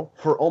now,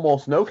 for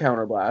almost no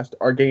counterblast,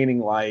 are gaining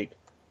like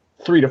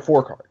 3 to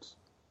 4 cards.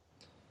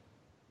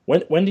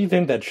 When do you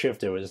think that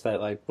shifted? Was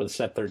that like with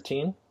set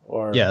 13?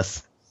 Or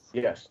Yes.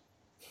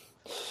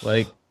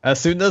 Like, as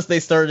soon as they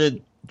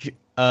started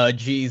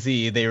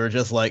GZ, they were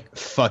just like,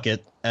 fuck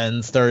it,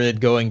 and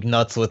started going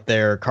nuts with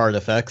their card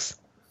effects.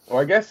 Well,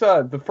 I guess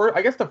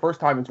the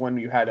first time is when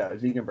you had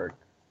Ziegenberg.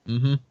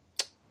 So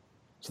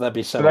that'd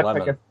be set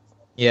 11.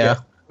 Yeah. It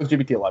was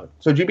GBT11.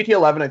 So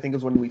GBT11, I think,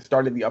 is when we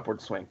started the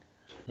upward swing.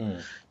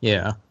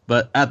 Yeah,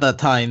 but at that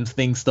time,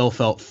 things still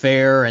felt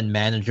fair and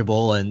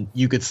manageable, and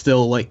you could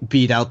still, like,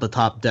 beat out the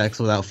top decks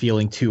without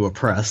feeling too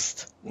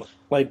oppressed.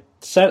 Like,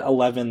 set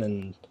 11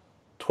 and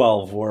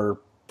 12 were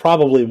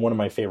probably one of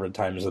my favorite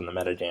times in the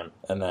metagame,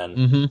 and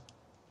then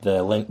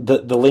the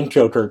Link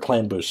Joker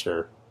Clan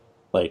Booster,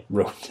 like,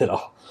 ruined it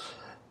all.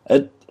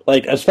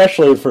 Like,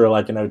 especially for,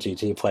 like, an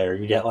OTT player,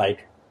 you get,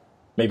 like,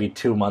 maybe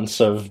 2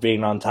 months of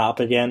being on top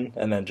again,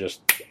 and then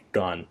just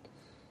gone.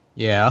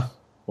 Yeah.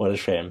 What a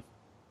shame.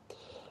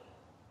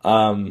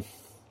 Good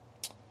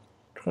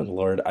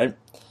Lord,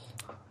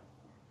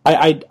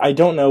 I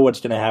don't know what's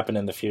going to happen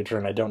in the future,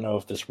 and I don't know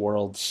if this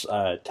Worlds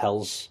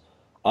tells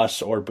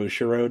us or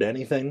Bushiroad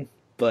anything,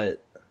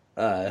 but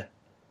I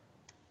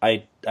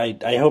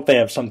hope they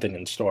have something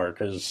in store,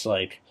 because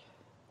like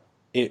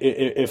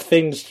if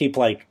things keep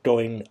like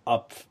going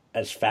up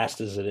as fast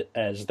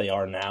as they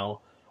are now,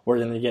 we're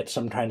going to get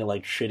some kind of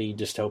like shitty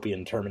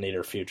dystopian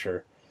Terminator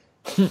future.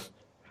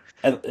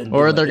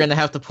 Or they're going to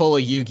have to pull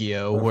a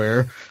Yu-Gi-Oh!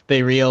 Where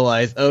they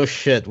realize, oh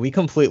shit, we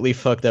completely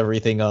fucked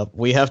everything up.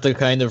 We have to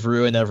kind of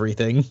ruin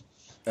everything.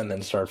 And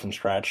then start from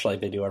scratch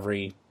like they do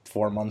every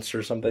 4 months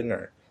or something,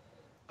 or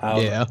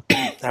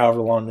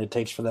however long it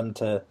takes for them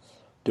to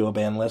do a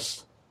ban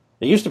list.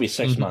 It used to be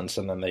 6 months,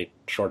 and then they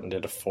shortened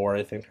it to 4,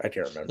 I think. I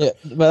can't remember. Yeah,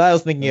 but I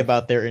was thinking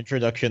about their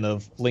introduction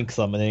of Link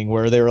Summoning,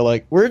 where they were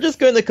like, we're just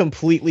going to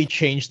completely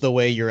change the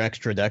way your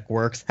extra deck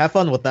works. Have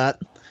fun with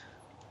that.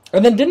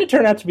 And then didn't it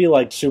turn out to be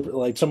like super?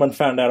 Like someone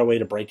found out a way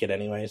to break it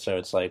anyway, so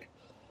it's like,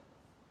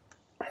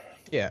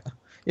 yeah.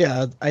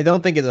 I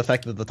don't think it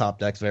affected the top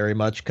decks very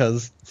much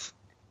because,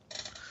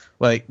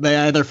 Like, they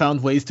either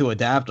found ways to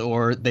adapt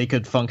or they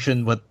could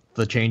function with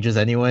the changes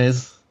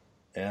anyways.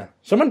 Yeah.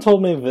 Someone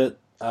told me that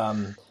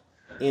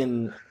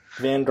in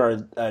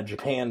Vanguard,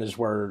 Japan is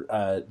where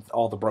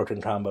all the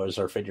broken combos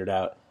are figured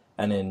out,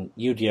 and in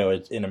Yu-Gi-Oh!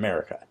 It's in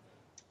America.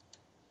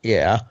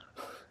 Yeah.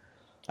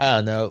 I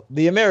don't know.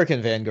 The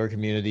American Vanguard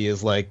community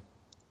is like,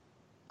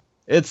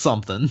 it's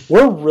something.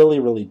 We're really,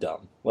 really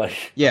dumb.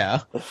 Like,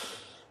 yeah.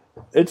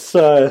 It's,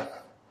 I've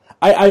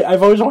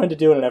always wanted to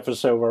do an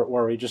episode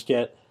where we just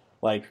get,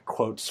 like,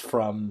 quotes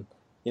from,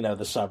 the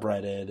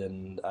subreddit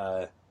and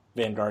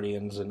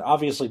Vanguardians, and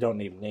obviously don't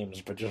name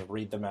names, but just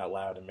read them out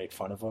loud and make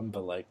fun of them,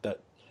 but, like, that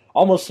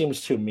almost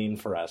seems too mean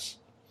for us.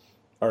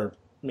 Or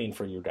mean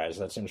for you guys.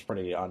 That seems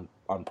pretty on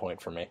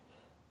point for me.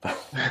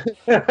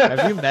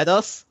 Have you met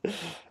us?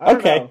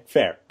 Okay,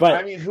 fair. But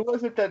I mean, who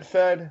was it that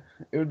said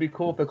it would be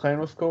cool if the clan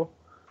was cool?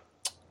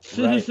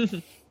 Right.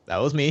 That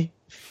was me.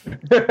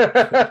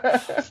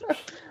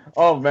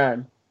 Oh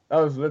man,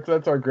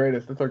 that's our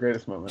greatest. That's our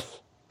greatest moment.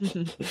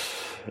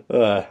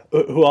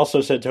 Who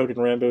also said Token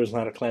Rambo is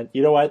not a clan?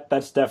 You know what?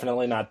 That's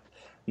definitely not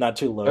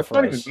too low. That's for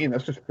not us. even mean.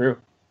 That's just true.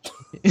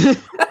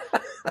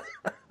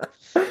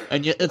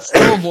 And yet, it's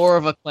still more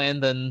of a clan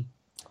than,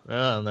 I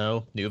don't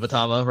know,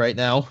 Nubatama right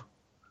now.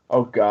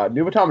 Oh god,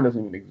 Nubatama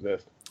doesn't even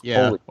exist.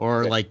 Yeah, Holy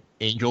or shit. like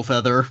Angel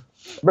Feather.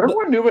 But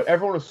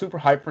everyone was super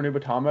hyped for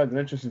Nubatama, and then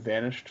it just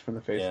vanished from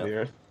the face of the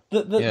earth.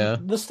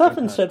 The stuff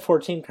in Set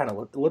 14 kind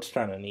of looks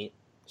kind of neat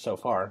so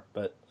far,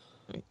 but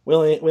we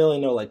only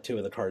know like 2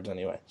 of the cards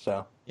anyway.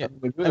 So yeah,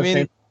 I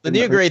mean, the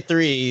new Grade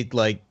 3,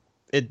 like,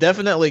 it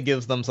definitely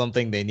gives them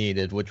something they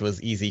needed, which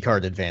was easy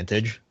card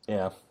advantage.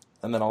 Yeah,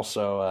 and then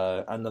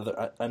also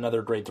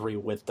another Grade 3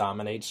 with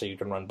Dominate, so you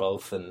can run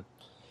both, and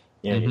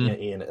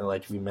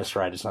like if you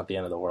misride, it's not the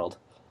end of the world.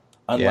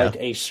 Unlike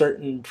a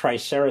certain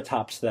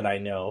Triceratops that I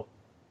know,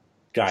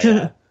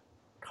 Gaia.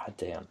 God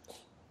damn.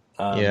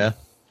 Yeah.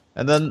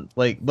 And then,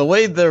 like, the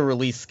way the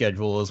release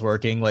schedule is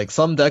working, like,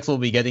 some decks will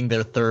be getting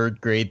their 3rd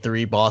Grade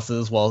 3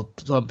 bosses, while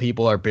some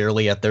people are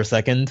barely at their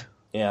 2nd.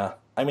 Yeah.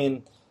 I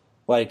mean,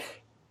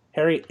 like,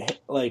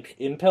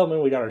 in Pale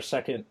Moon, we got our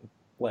 2nd,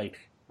 like,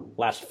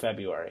 last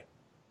February.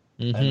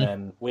 Mm-hmm. And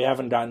then we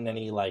haven't gotten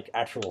any, like,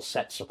 actual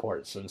set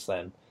support since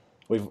then.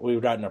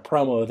 We've gotten a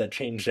promo that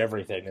changed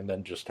everything, and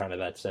then just kind of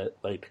that's it.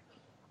 Like,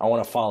 I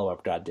want a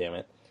follow-up,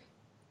 goddammit.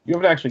 You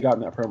haven't actually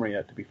gotten that promo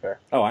yet, to be fair.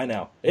 Oh, I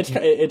know.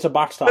 It's a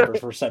box topper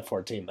for Set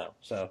 14, though.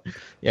 So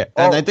yeah,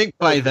 and I think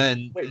by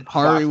then,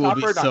 Hari will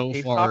be so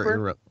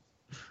far...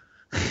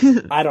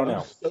 I don't know.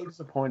 I'm so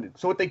disappointed.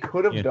 So what they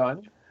could have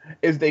done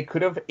is they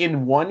could have,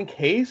 in one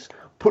case,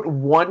 put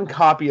 1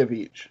 copy of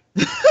each.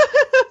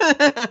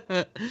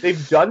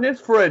 They've done this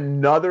for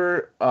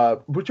another...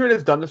 Butchered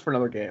has done this for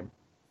another game.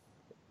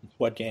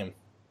 What game?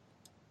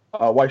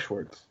 White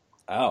Schwartz.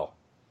 Oh.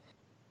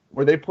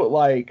 Where they put,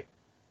 like...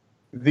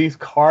 These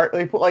cards,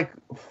 they put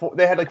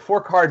they had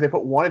 4 cards, they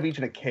put 1 of each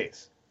in a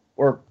case.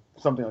 Or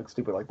something like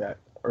stupid like that.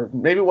 Or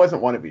maybe it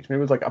wasn't 1 of each, maybe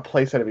it was like a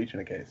play set of each in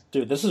a case.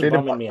 Dude, this is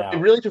bumming me out. They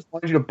really just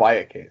wanted you to buy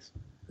a case.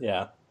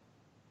 Yeah.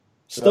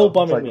 Still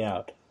bumming me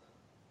out.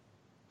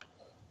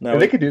 No,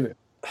 they could do that.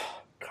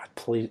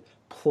 God,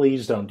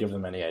 please don't give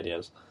them any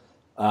ideas.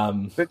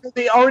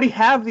 They already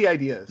have the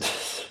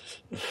ideas.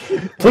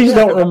 Please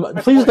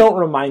don't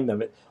remind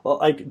them. Well,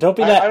 like, don't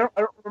be that. I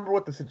don't remember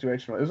what the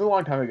situation was. It was a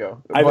long time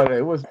ago. But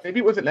maybe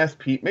it was an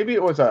SP. Maybe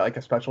it was like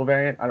a special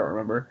variant. I don't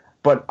remember.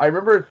 But I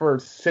remember for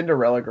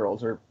Cinderella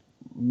Girls, or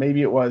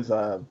maybe it was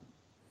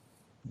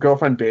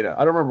Girlfriend Beta.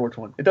 I don't remember which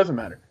one. It doesn't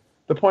matter.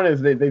 The point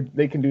is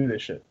they can do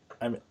this shit.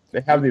 I mean,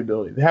 they have the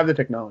ability. They have the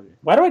technology.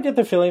 Why do I get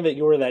the feeling that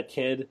you were that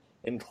kid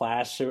in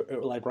class, or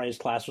like Ray's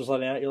class was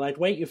letting out? You're like,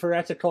 wait, you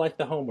forgot to collect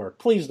the homework.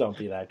 Please don't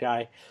be that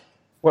guy.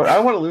 Well, I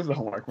don't want to lose the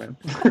homework, man.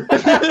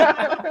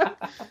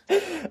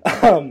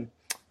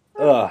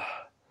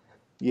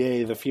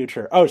 Yay, the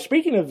future. Oh,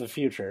 speaking of the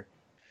future,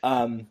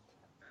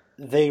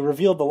 they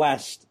revealed the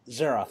last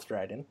Zeroth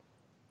Dragon,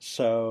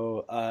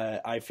 so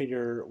I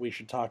figure we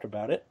should talk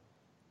about it.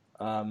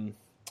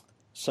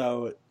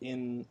 So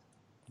in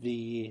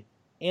the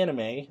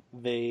anime,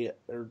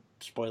 or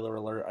spoiler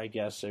alert, I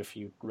guess, if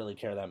you really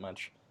care that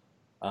much,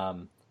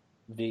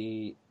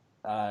 they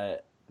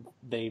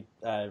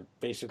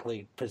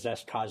basically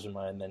possess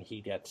Kazuma, and then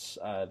he gets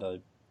the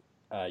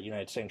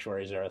United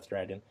Sanctuary Zeroth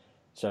Dragon.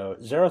 So,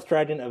 Zeroth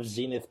Dragon of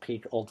Zenith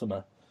Peak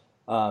Ultima.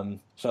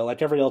 So,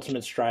 like every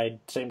Ultimate Stride,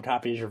 same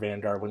copy as your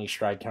Vanguard. When you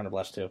Stride,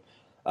 counterblast 2.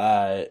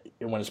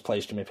 And when it's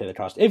placed, you may pay the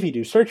cost. If you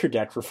do, search your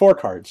deck for 4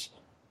 cards.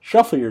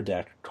 Shuffle your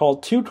deck. Call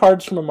 2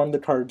 cards from among the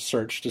cards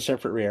searched to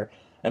separate rear,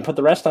 and put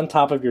the rest on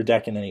top of your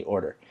deck in any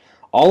order.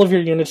 All of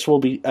your units will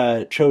be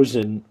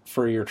chosen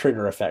for your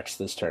trigger effects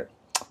this turn.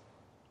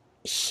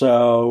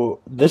 So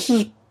this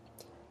is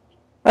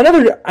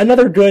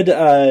another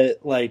good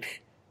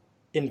like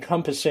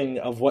encompassing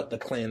of what the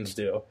clans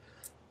do.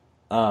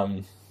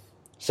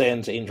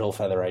 Sans Angel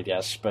Feather, I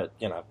guess, but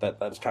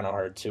that's kind of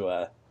hard to.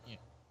 I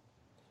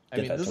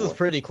mean, this is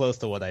pretty close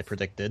to what I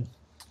predicted.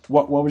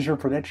 What was your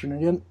prediction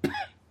again?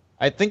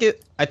 I think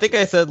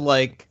I said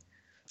like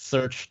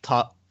search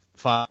top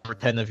 5 or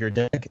 10 of your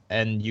deck,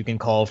 and you can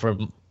call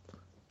from...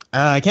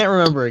 I can't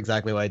remember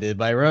exactly what I did,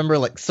 but I remember,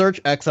 like,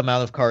 search X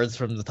amount of cards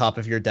from the top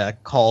of your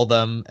deck, call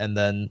them, and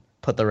then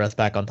put the rest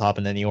back on top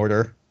in any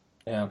order.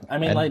 Yeah, I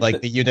mean, and,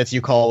 the units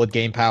you call would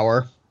gain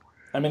power.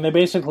 I mean, they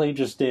basically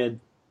just did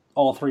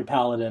all 3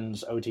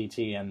 Paladins,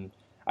 OTT, and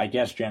I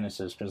guess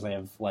Genesis, because they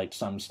have, like,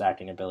 some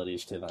stacking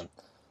abilities to them,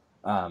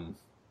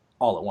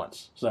 all at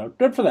once. So,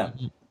 good for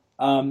them.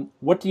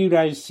 What do you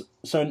guys...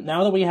 So,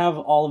 now that we have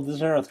all of the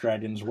Zerath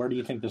Dragons, where do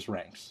you think this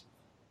ranks?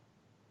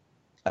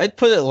 I'd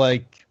put it,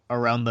 like,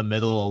 around the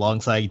middle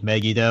alongside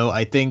Megiddo.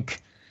 I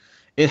think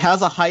it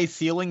has a high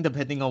ceiling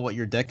depending on what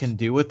your deck can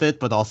do with it,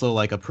 but also,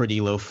 like, a pretty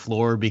low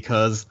floor,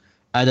 because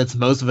at its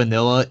most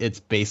vanilla, it's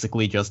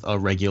basically just a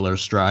regular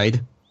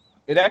Stride.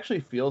 It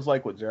actually feels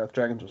like what Zerath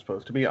Dragons were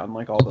supposed to be,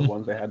 unlike all the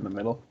ones they had in the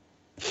middle.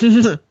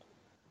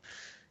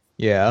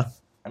 Yeah.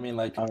 I mean,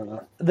 like, I don't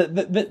know.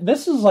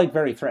 This is, like,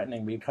 very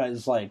threatening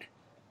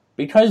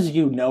because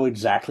you know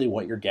exactly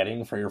what you're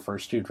getting for your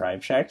first 2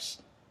 drive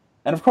checks,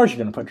 and of course you're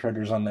going to put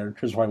triggers on there,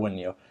 because why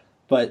wouldn't you?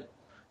 But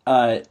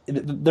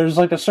there's,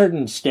 like, a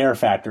certain scare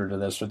factor to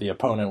this with the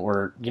opponent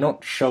where you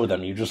don't show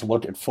them, you just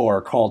look at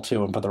 4, call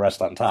 2, and put the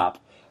rest on top.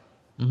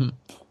 Mm-hmm.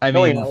 I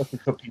Knowing mean... Atlas, you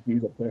put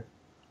PGs up there.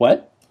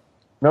 What?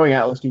 Knowing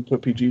Atlas, you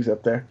put PGs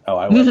up there. Oh,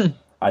 I would.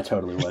 I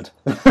totally would.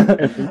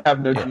 If you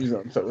have no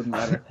G-Zone, so it wouldn't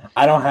matter.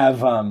 I don't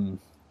have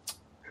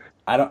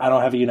I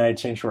don't have a United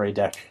Sanctuary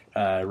deck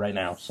right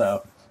now,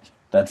 so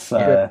that's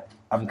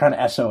I'm kind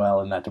of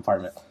SOL in that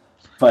department.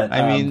 But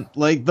I mean,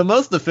 like, the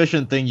most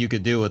efficient thing you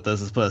could do with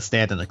this is put a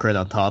stand and a crit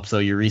on top, so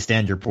you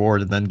restand your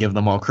board and then give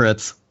them all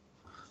crits.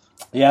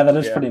 Yeah, that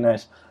is pretty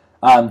nice.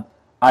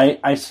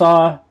 I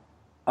saw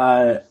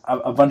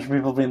a bunch of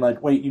people being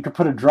like, "Wait, you could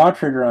put a draw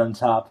trigger on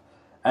top,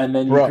 and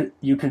then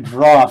you could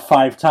draw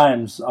 5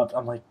 times."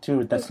 I'm like,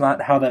 dude, that's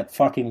not how that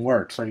fucking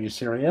works. Are you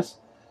serious?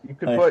 You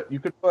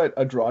could put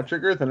a draw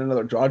trigger, then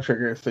another draw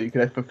trigger, so you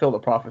could fulfill the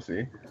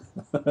prophecy.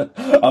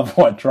 Of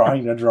what?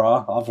 Drawing a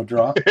draw off a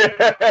draw?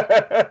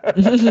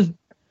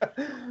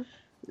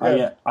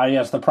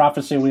 Yes, the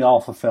prophecy we all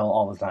fulfill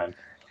all the time.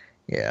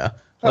 Yeah.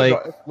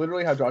 It's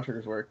literally how draw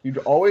triggers work. You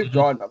always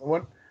draw another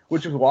one,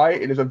 which is why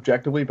it is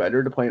objectively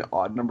better to play an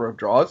odd number of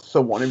draws,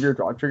 so one of your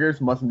draw triggers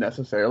must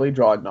necessarily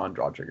draw a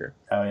non-draw trigger.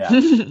 Oh,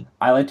 yeah.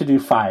 I like to do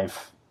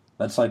 5.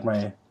 That's like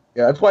my...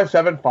 Yeah, that's why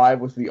 7-5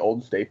 was the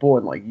old staple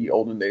in, like, the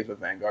olden days of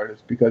Vanguard,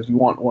 is because you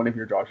want one of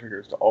your draw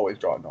triggers to always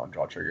draw a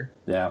non-draw trigger.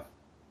 Yeah.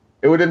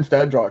 It would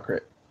instead draw a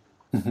crit.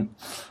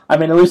 I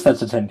mean, at least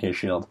that's a 10k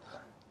shield.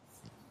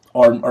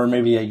 Or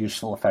maybe a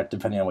useful effect,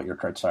 depending on what your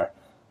crits are.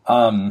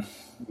 An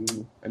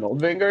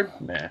old Vanguard?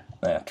 Nah.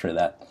 Yeah, true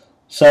that.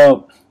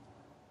 So,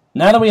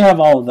 now that we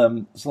have all of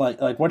them, it's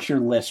like what's your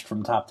list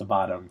from top to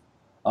bottom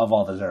of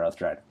all the Zerath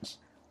Dragons?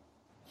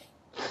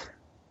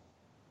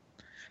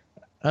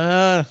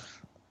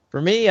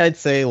 For me, I'd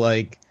say,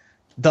 like,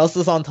 Dust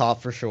is on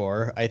top for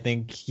sure. I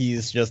think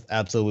he's just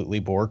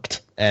absolutely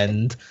borked,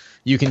 and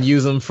you can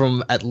use him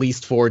from at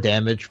least 4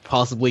 damage,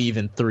 possibly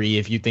even 3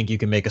 if you think you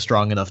can make a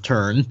strong enough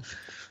turn.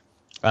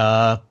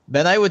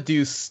 Then I would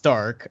do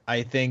Stark.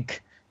 I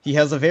think he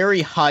has a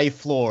very high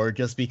floor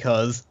just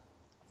because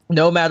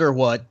no matter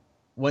what,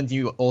 when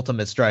you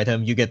ultimate stride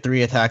him, you get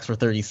 3 attacks for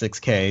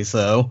 36k,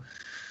 so,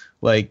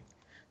 like,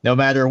 no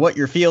matter what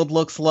your field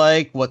looks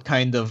like, what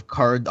kind of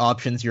card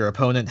options your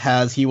opponent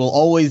has, he will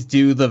always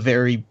do the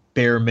very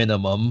bare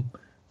minimum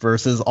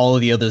versus all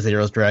of the other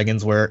Zerath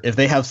Dragons, where if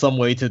they have some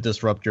way to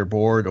disrupt your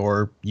board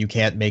or you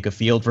can't make a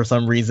field for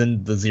some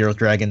reason, the Zerath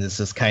Dragon is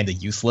just kind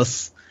of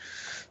useless.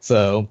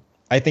 So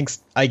I think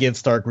I give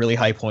Stark really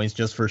high points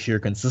just for sheer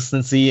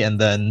consistency, and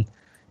then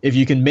if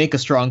you can make a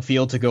strong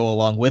field to go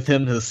along with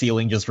him, the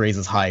ceiling just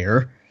raises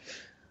higher.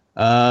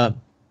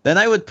 Then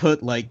I would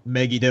put, like,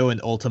 Megiddo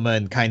and Ultima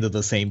in kind of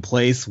the same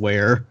place,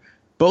 where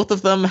both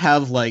of them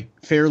have, like,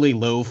 fairly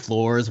low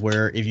floors,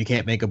 where if you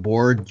can't make a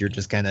board, you're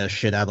just kind of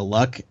shit out of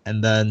luck.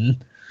 And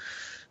then,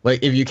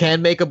 like, if you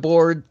can make a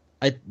board,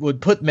 I would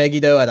put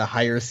Megiddo at a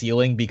higher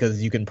ceiling,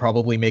 because you can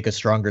probably make a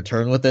stronger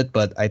turn with it,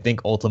 but I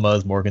think Ultima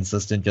is more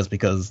consistent just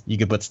because you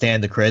could put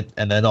stand to crit,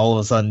 and then all of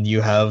a sudden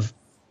you have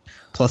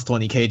plus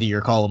 20k to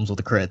your columns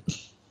with a crit.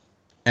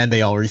 And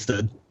they all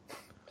restood.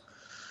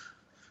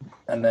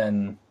 And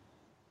then...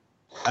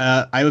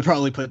 I would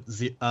probably put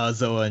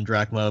Zoa and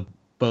Drachma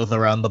both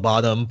around the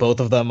bottom.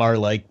 Both of them are,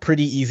 like,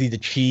 pretty easy to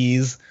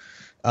cheese.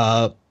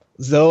 Zoa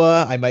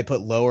I might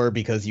put lower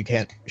because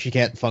she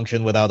can't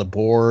function without a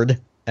board.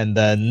 And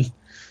then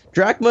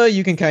Drachma,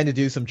 you can kind of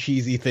do some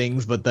cheesy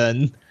things, but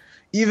then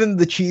even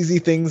the cheesy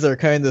things are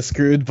kind of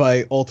screwed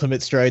by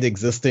Ultimate Stride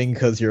existing,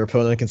 because your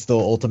opponent can still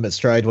Ultimate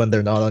Stride when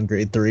they're not on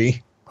grade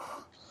 3.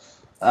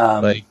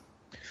 Like,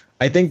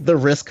 I think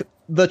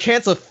the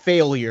chance of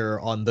failure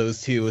on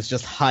those two is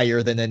just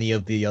higher than any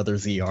of the other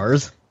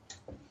ZRs.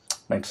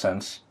 Makes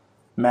sense.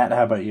 Matt,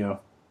 how about you?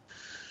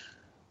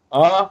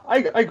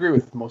 I agree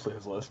with mostly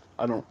his list.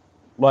 I don't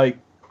like.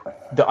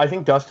 I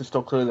think Dust is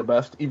still clearly the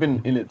best,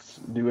 even in its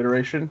new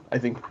iteration. I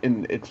think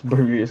in its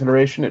previous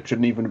iteration, it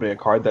shouldn't even be a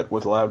card that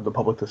was allowed the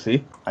public to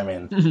see. I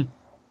mean,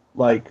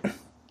 like,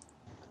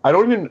 I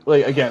don't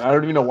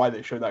even know why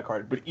they showed that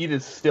card, but Eat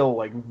is still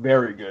like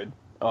very good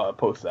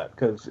post that,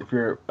 because if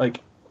you're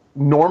like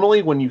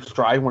normally when you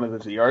stride one of the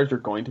ZRs, you're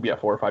going to be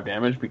at 4 or 5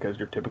 damage because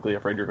you're typically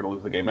afraid you're going to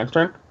lose the game next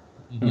turn.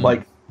 Mm-hmm.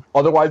 Like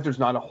otherwise, there's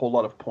not a whole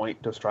lot of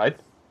point to stride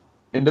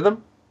into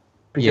them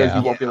because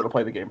you won't be able to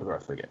play the game for the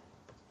rest of the game.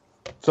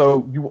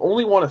 So you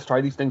only want to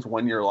stride these things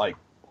when you're like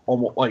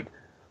almost like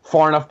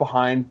far enough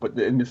behind,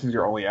 and this is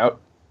your only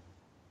out.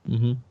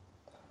 Mm-hmm.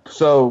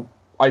 So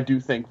I do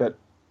think that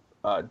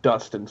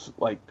Dust and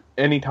like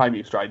anytime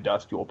you stride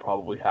Dust, you will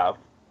probably have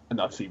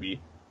enough CB.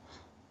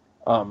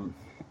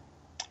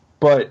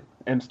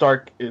 And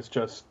Stark is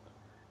just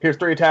here's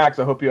 3 attacks.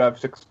 I hope you have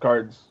 6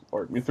 cards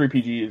or 3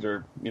 PGs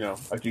or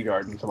a G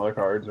guard and some other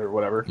cards or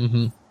whatever.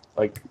 Mm-hmm.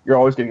 Like you're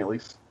always getting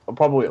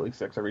probably at least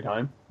 6 every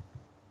time.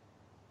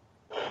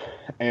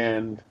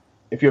 And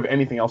if you have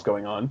anything else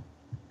going on,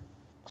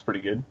 it's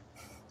pretty good.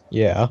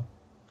 Yeah.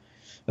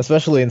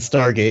 Especially in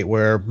Stargate,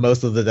 where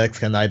most of the decks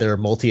can either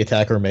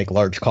multi-attack or make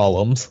large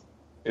columns.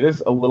 It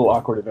is a little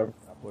awkward if ever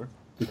Grappler,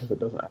 because it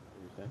doesn't have to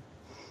restand.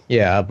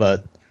 Yeah,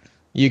 but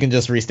you can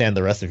just restand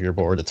the rest of your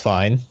board, it's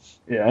fine.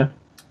 Yeah.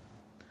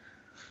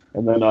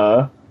 And then,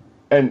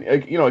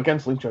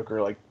 against Link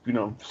Joker,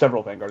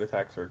 several Vanguard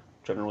attacks are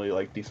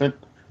generally, decent.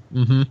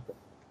 Mm-hmm.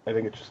 I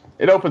think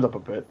it opens up a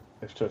bit.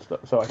 It's just,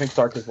 so I think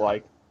Stark is,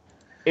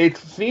 it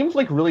seems,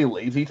 really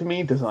lazy to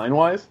me,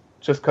 design-wise.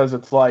 Just because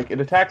it's it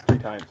attacks 3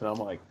 times, and I'm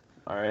like,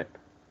 all right.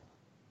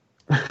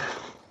 I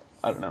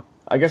don't know.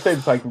 I guess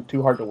it's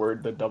too hard to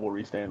word the double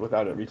restand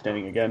without it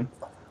restanding again.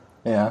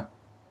 Yeah.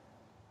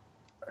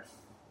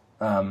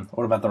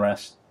 What about the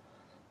rest?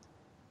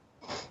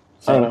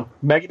 I don't know.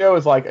 Megiddo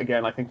is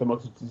again, I think the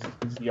most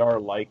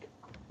ZR-like,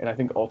 and I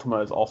think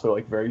Ultima is also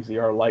very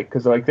ZR-like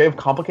because they have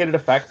complicated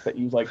effects that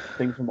use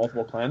things from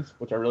multiple clans,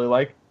 which I really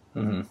like.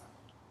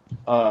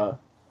 Mm-hmm.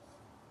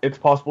 It's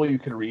possible you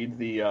could read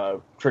the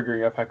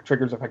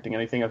triggers affecting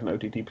anything as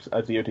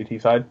the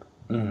OTT side.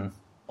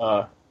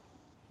 Mm-hmm.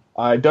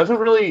 It doesn't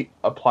really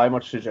apply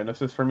much to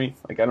Genesis for me.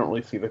 I don't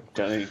really see the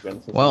Genesis in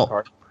the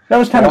card. That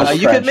was kind of a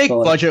you could make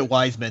budget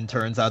Wiseman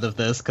turns out of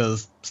this,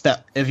 because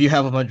if you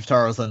have a bunch of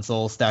Taros and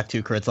Souls, stack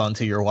 2 crits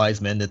onto your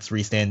Wiseman, it's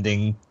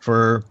restanding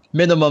for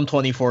minimum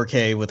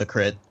 24k with a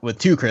crit, with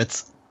 2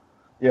 crits.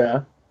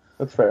 Yeah,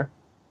 that's fair.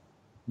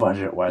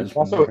 Budget Wiseman.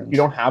 Also, if you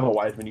don't have a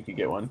Wiseman, you could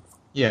get one.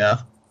 Yeah.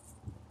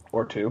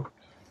 Or 2.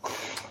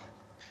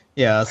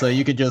 Yeah, so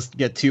you could just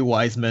get 2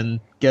 Wisemen,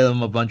 get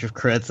them a bunch of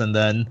crits, and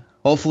then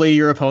hopefully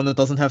your opponent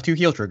doesn't have 2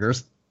 heal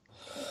triggers.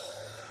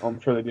 I'm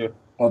sure they do.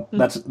 Well,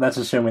 that's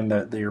assuming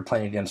that you're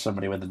playing against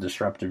somebody with a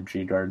disruptive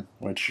G-Guard,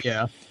 which...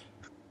 Yeah.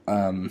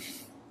 Yeah,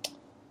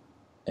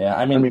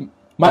 I mean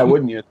why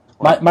wouldn't you?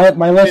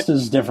 My list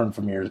is different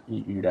from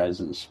you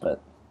guys's,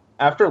 but...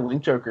 After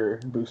Link Joker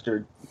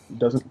booster,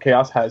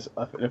 Chaos has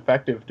an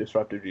effective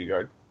disruptive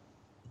G-Guard.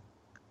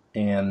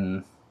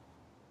 And...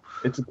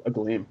 It's a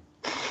Gleam.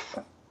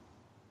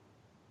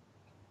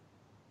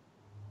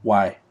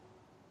 Why?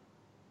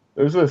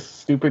 There's a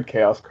stupid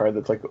Chaos card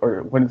that's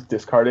or when it's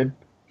discarded,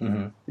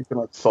 mm-hmm. you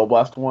can Soul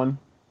Blast one.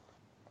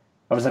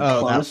 Oh, is that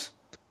close?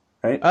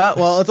 Right?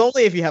 Well, it's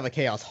only if you have a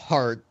Chaos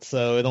Heart,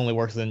 so it only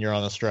works when you're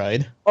on a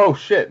stride. Oh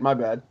shit, my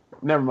bad.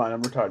 Never mind,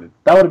 I'm retarded.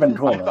 That would have been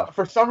cool.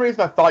 For some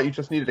reason, I thought you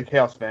just needed a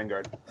Chaos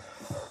Vanguard.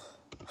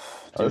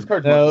 This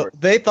card's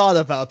they thought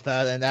about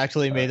that and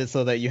actually made it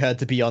so that you had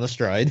to be on a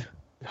stride.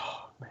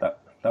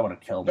 That would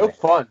have killed me.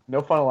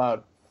 No fun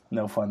allowed.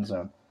 No fun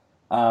zone.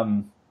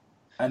 And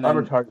then,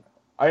 I'm retarded.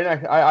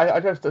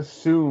 I just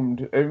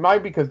assumed it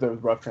might be because there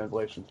was rough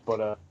translations,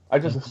 but I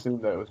just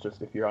assumed that it was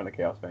just if you're on a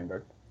Chaos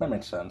Vanguard. That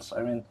makes sense.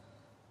 I mean,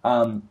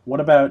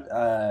 what about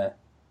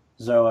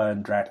Zoa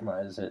and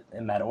Drachma? Is it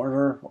in that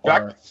order?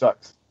 Drachma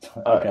sucks.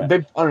 Okay. I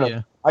don't know.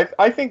 Yeah.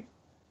 I think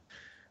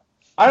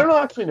I don't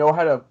actually know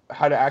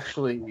how to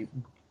actually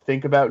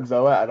think about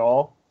Zoa at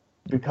all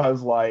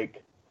because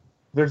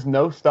there's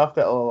no stuff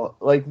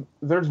that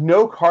there's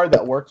no card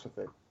that works with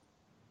it.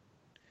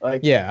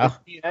 Yeah.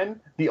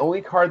 The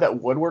only card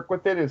that would work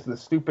with it is the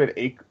stupid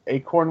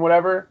acorn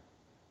whatever,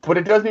 but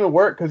it doesn't even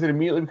work because it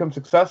immediately becomes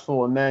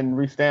successful and then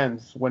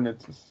restands when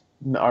it's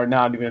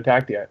not even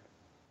attacked yet.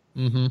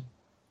 Mm-hmm.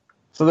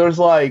 So there's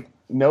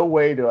no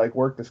way to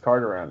work this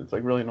card around. It's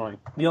really annoying.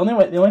 The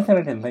only thing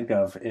I can think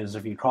of is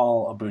if you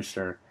call a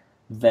booster,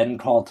 then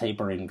call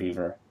Tapering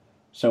Beaver.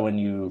 So when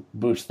you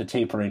boost the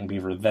Tapering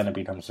Beaver, then it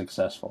becomes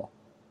successful.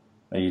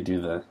 You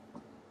do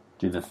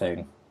the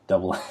thing,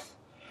 double.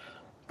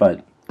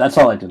 But that's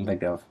all I can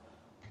think of.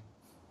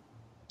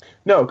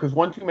 No, because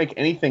once you make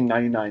anything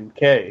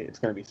 99k, it's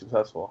going to be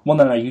successful. Well,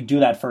 no, you do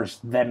that first,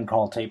 then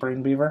call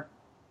Tapering Beaver.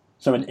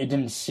 So it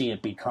didn't see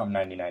it become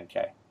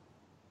 99k.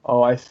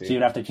 Oh, I see. So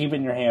you'd have to keep it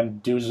in your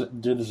hand, do the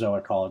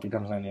Zoa call, it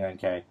becomes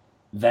 99k,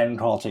 then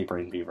call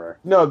Tapering Beaver.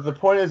 No, the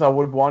point is I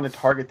would want to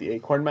target the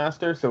Acorn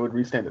Master so it would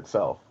restand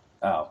itself.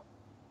 Oh.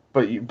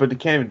 But you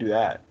can't even do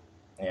that.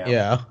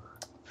 Yeah.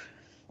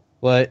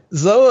 But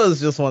Zoa is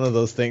just one of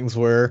those things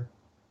where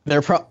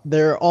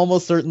They're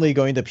almost certainly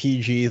going to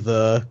PG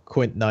the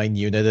Quint 9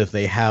 unit if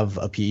they have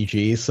a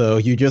PG, so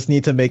you just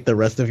need to make the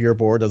rest of your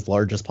board as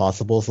large as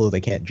possible so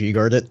they can't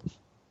G-guard it.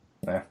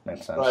 Yeah,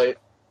 makes sense. Right.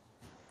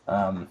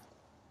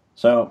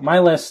 So my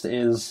list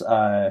is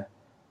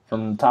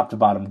from top to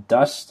bottom: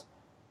 Dust,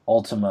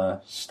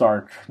 Ultima,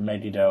 Stark,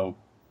 Megiddo,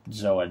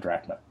 Zoa,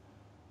 Drachma.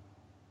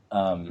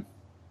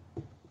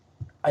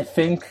 I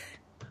think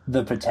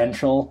the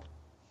potential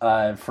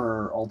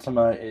for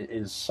Ultima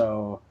is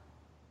so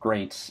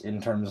great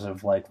in terms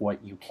of like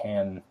what you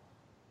can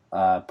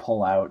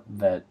pull out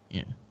that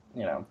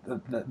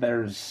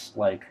there's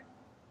like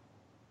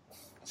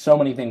so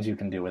many things you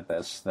can do with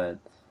this that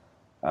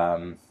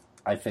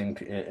I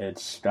think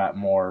it's got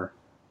more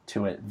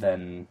to it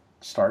than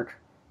Stark.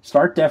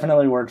 Stark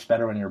definitely works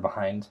better when you're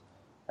behind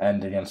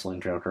and against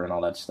Link Joker and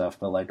all that stuff,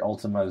 but like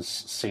Ultima's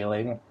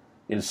ceiling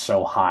is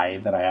so high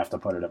that I have to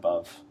put it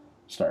above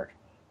Stark.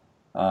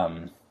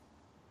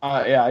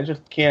 I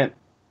just can't.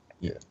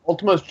 Yeah.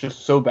 Ultima's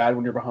just so bad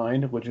when you're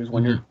behind, which is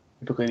when you're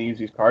typically going to use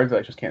these cards.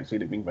 I just can't see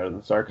it being better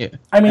than Stark. Yeah.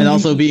 I mean, and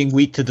also being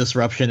weak to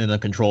disruption in a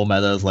control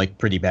meta is like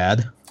pretty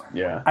bad.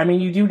 Yeah. I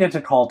mean, you do get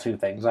to call two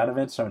things out of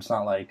it, so it's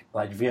not like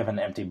if you have an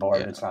empty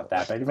board, it's not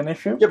that big of an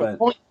issue. Yeah, but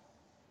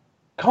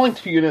calling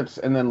 2 units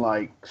and then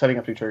like setting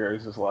up 2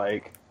 triggers is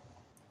like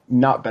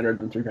not better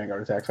than 3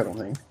 Vanguard attacks. I don't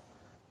think.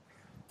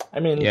 I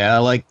mean, yeah,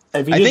 like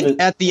I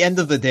think at the end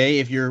of the day,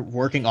 if you're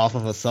working off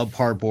of a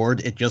subpar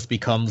board, it just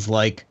becomes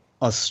like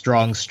a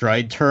strong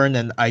stride turn,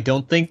 and I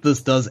don't think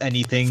this does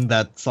anything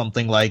that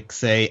something like,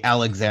 say,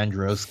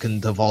 Alexandros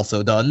couldn't have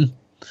also done.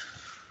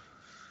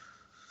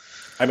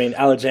 I mean,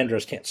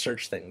 Alexandros can't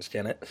search things,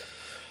 can it?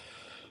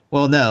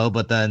 Well, no,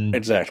 but then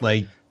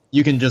exactly, like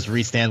you can just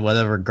restand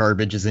whatever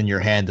garbage is in your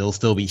hand; it'll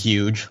still be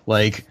huge.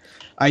 Like,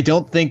 I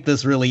don't think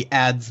this really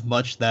adds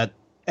much that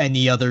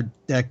any other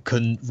deck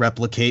couldn't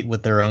replicate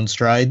with their own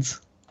strides.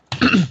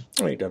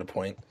 Oh, you got a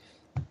point.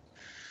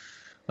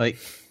 Like,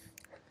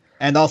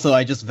 and also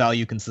I just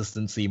value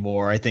consistency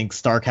more. I think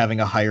Stark having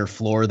a higher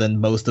floor than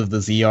most of the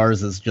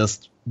ZRs is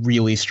just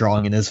really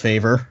strong in his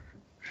favor.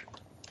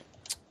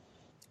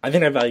 I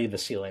think I value the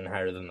ceiling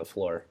higher than the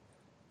floor.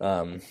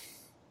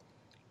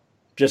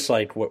 Just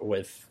like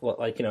with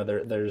like, you know,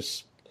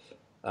 there's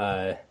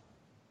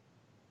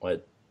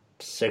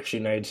 6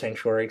 United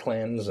Sanctuary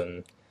clans,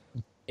 and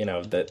you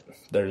know that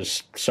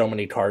there's so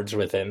many cards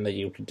within that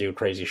you could do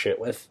crazy shit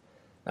with.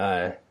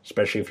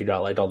 Especially if you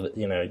got like all the,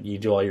 you know, you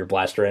do all your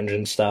blaster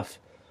engine stuff.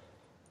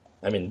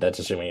 I mean, that's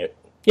assuming it.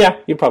 Yeah,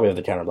 you probably have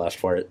the counterblast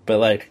for it, but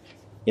like,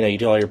 you know, you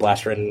do all your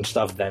blaster engine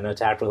stuff, then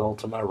attack with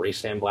Ultima,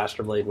 restand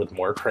Blaster Blade with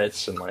more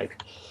crits, and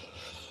like,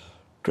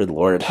 good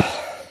lord.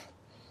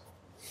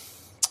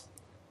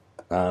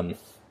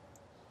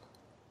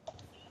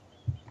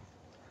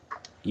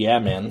 Yeah,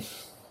 man.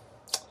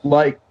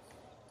 Like,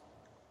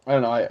 I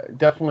don't know. I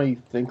definitely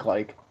think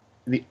like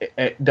the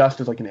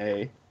Dust is like an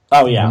A.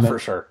 Oh yeah, for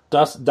sure.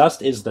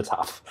 Dust is the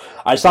top.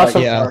 I saw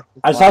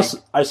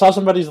I saw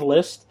somebody's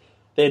list.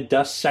 They had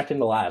Dust second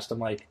to last. I'm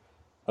like,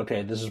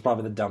 okay, this is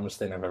probably the dumbest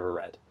thing I've ever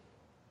read.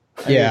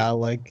 Yeah,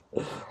 like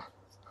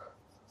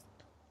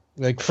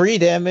free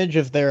damage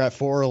if they're at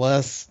 4 or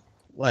less.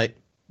 Like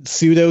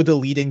pseudo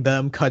deleting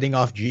them, cutting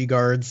off G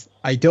guards.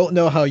 I don't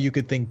know how you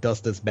could think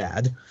Dust is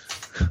bad.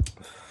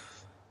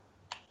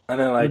 And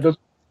then like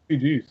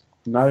PGs,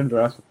 not in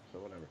Jurassic, so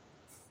whatever.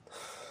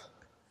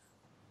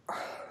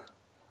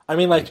 I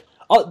mean, like,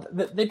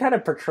 they kind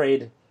of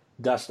portrayed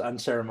Dust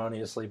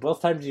unceremoniously.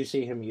 Both times you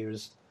see him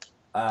used,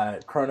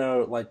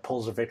 Chrono like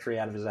pulls a victory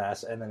out of his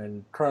ass, and then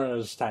in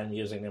Chrono's time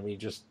using him, he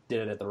just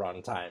did it at the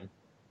wrong time.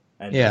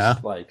 And yeah,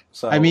 just, like,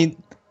 so. I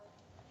mean,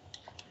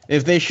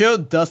 if they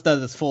showed Dust at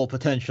its full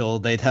potential,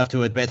 they'd have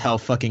to admit how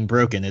fucking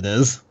broken it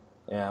is.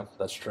 Yeah,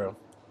 that's true.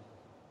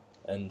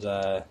 And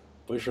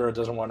Bushiro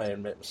doesn't want to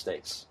admit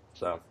mistakes,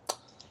 so.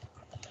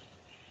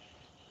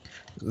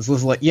 This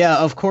was like, yeah,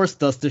 of course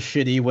Dust is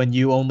shitty when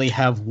you only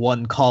have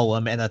 1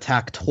 column and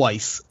attack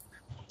twice.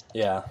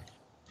 Yeah.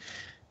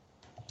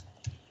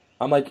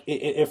 I'm like,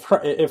 if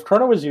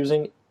Chrono was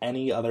using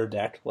any other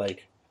deck,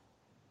 like,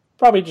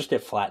 probably just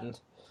get flattened.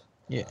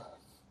 Yeah.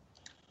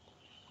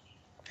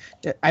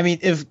 I mean,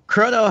 if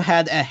Chrono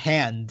had a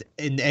hand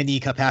in any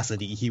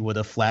capacity, he would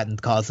have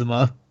flattened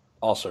Kazuma.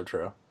 Also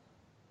true.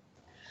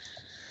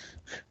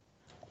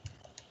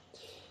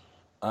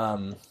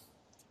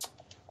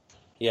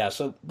 Yeah,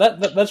 so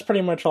that's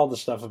pretty much all the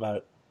stuff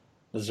about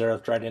the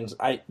Zereth Dragons.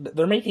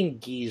 They're making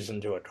Geese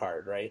into a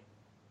card, right?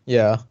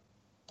 Yeah.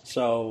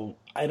 So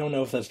I don't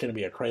know if that's going to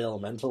be a Cray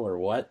Elemental or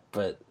what,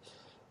 but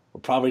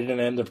we're probably going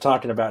to end up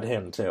talking about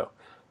him too,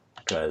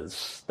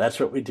 because that's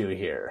what we do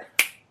here.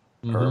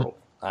 Mm-hmm. Or,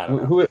 I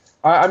don't know.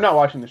 I'm not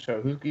watching the show.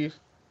 Who's Geese?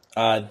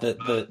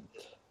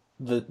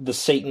 The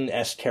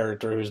Satan-esque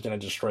character who's going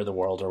to destroy the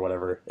world or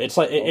whatever. It's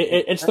like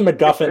it's the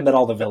MacGuffin that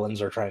all the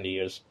villains are trying to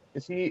use.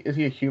 Is he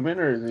a human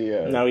or is he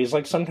No, he's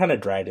like some kind of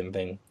dragon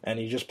thing, and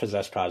he just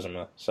possessed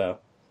Kazuma, so...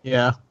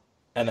 Yeah.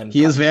 And then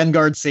he is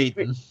Vanguard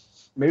Satan.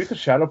 Maybe it's a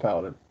Shadow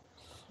Paladin.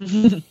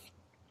 Could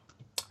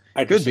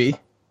be.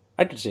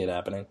 I could see it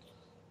happening.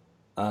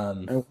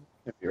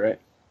 You're right.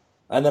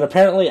 And then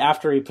apparently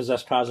after he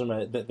possessed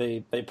Kazuma,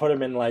 they put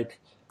him in like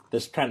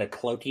this kind of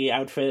cloaky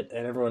outfit,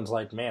 and everyone's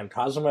like, "Man,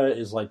 Kazuma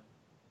is like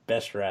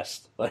best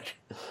dressed." Like,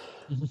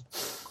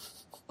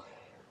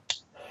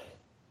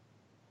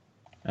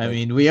 I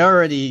mean, we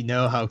already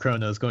know how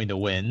Chrono's going to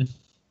win.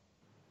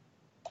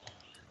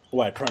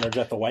 What,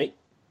 Chronojet the White?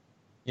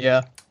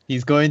 Yeah,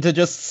 he's going to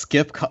just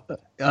skip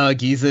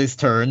Gize's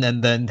turn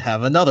and then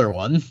have another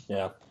one.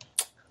 Yeah,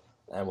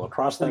 and we'll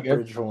cross that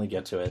bridge when we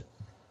get to it.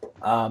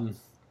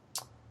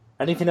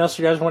 Anything else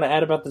you guys want to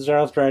add about the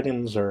Xerath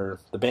Dragons or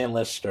the ban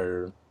list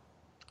or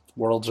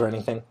Worlds or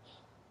anything?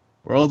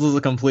 Worlds is a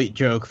complete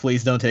joke.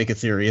 Please don't take it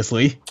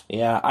seriously.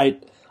 Yeah, I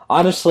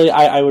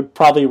would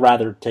probably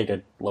rather take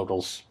a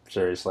locals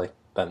seriously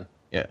than...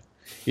 Yeah.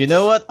 You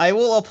know what? I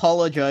will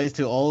apologize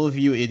to all of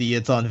you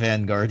idiots on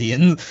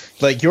Vanguardian.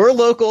 Like, your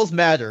locals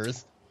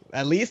matters.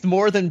 At least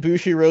more than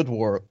Bushiroad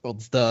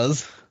Worlds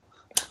does.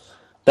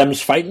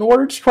 Them's fighting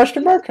words?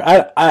 Question mark?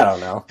 I don't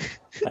know.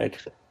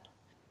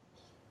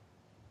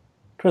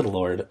 Good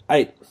lord.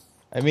 I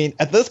mean,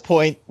 at this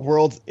point,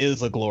 Worlds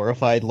is a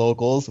glorified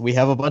locals. We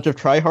have a bunch of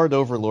try-hard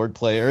Overlord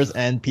players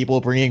and people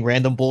bringing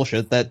random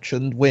bullshit that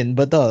shouldn't win,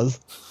 but does.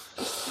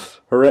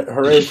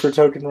 Hooray for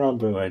Token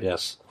Rambu, I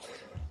guess.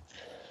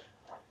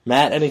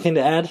 Matt, anything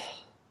to add?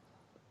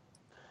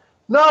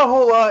 Not a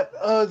whole lot.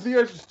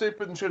 ZR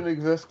stupid shouldn't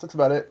exist. That's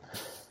about it.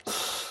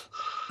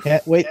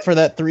 Can't wait for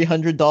that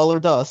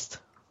 $300 dust.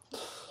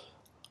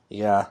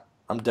 Yeah,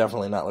 I'm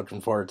definitely not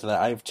looking forward to that.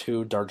 I have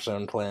 2 Dark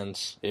Zone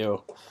plans.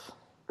 Ew,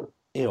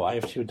 I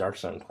have 2 Dark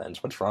Zone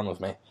plans. What's wrong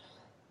with me?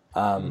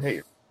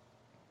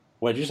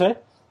 What'd you say?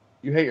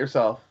 You hate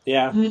yourself.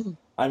 Yeah.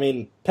 I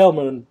mean, Pale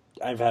Moon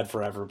I've had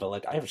forever, but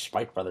like I have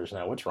Spike Brothers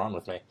now. What's wrong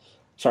with me?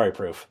 Sorry,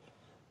 Proof.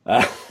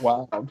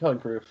 Wow, I'm telling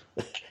Proof.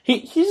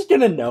 He's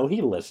gonna know.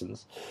 He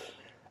listens.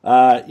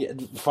 Yeah,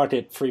 fuck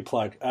it. Free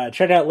plug.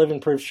 Check out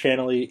Living Proof's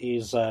channel.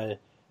 He's an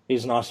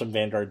awesome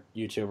Vanguard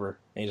YouTuber.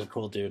 And he's a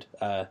cool dude.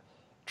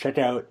 Check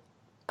out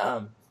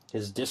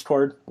his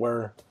Discord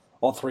where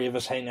all 3 of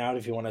us hang out.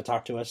 If you want to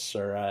talk to us,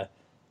 or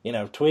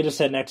tweet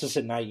us at Nexus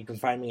at Night. You can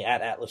find me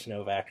at Atlas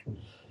Novak.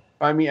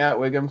 Find me at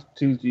Wiggum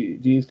 2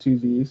 G's 2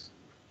 Z's.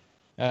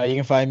 You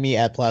can find me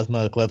at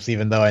Plasma Eclipse,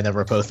 even though I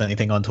never post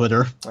anything on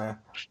Twitter.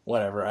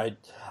 Whatever.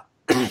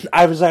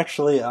 I was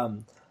actually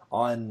on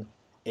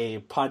a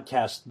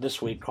podcast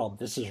this week called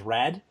This Is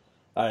Rad.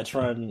 It's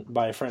run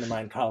by a friend of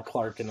mine, Kyle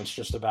Clark, and it's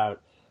just about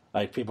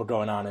like people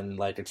going on and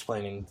like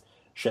explaining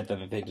shit that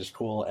they think is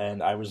cool.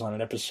 And I was on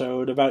an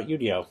episode about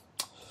Yu-Gi-Oh!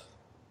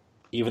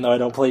 Even though I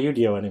don't play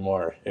Yu-Gi-Oh!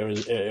 Anymore. It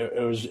was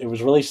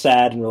really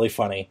sad and really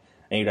funny,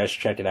 and you guys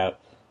should check it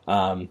out.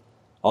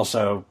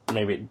 Also,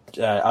 maybe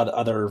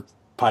other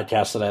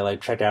podcasts that I like,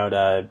 check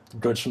out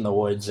Goods from the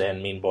Woods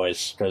and Mean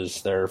Boys,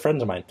 because they're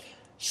friends of mine.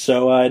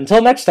 So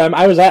until next time,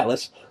 I was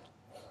Atlas.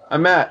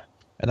 I'm Matt.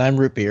 And I'm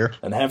Root Beer.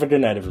 And have a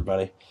good night,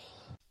 everybody.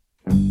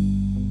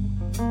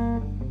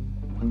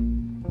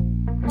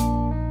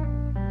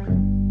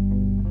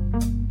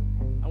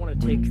 I want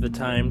to take the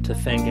time to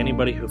thank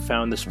anybody who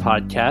found this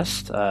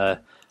podcast.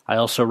 I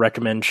also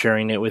recommend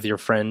sharing it with your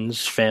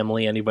friends,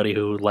 family, anybody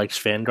who likes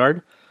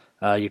Vanguard.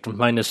 You can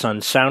find us on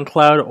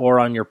SoundCloud or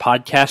on your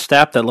podcast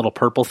app, that little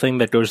purple thing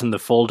that goes in the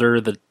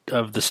folder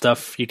of the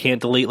stuff you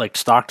can't delete, like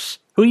stocks.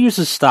 Who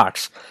uses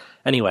stocks?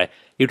 Anyway,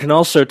 you can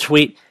also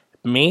tweet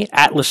me,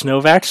 Atlas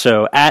Novak,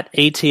 so at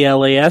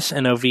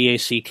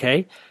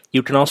ATLASNOVACK.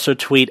 You can also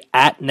tweet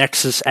at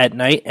Nexus at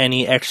Night,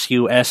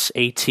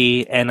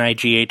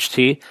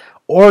 NEXUSATNIGHT,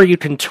 or you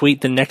can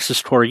tweet the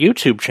Nexus Core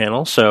YouTube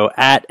channel, so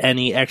at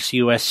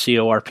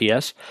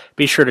NEXUSCORPS.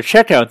 Be sure to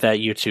check out that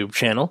YouTube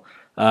channel.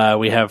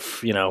 We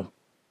have,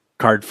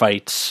 card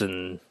fights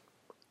and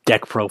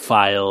deck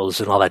profiles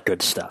and all that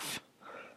good stuff.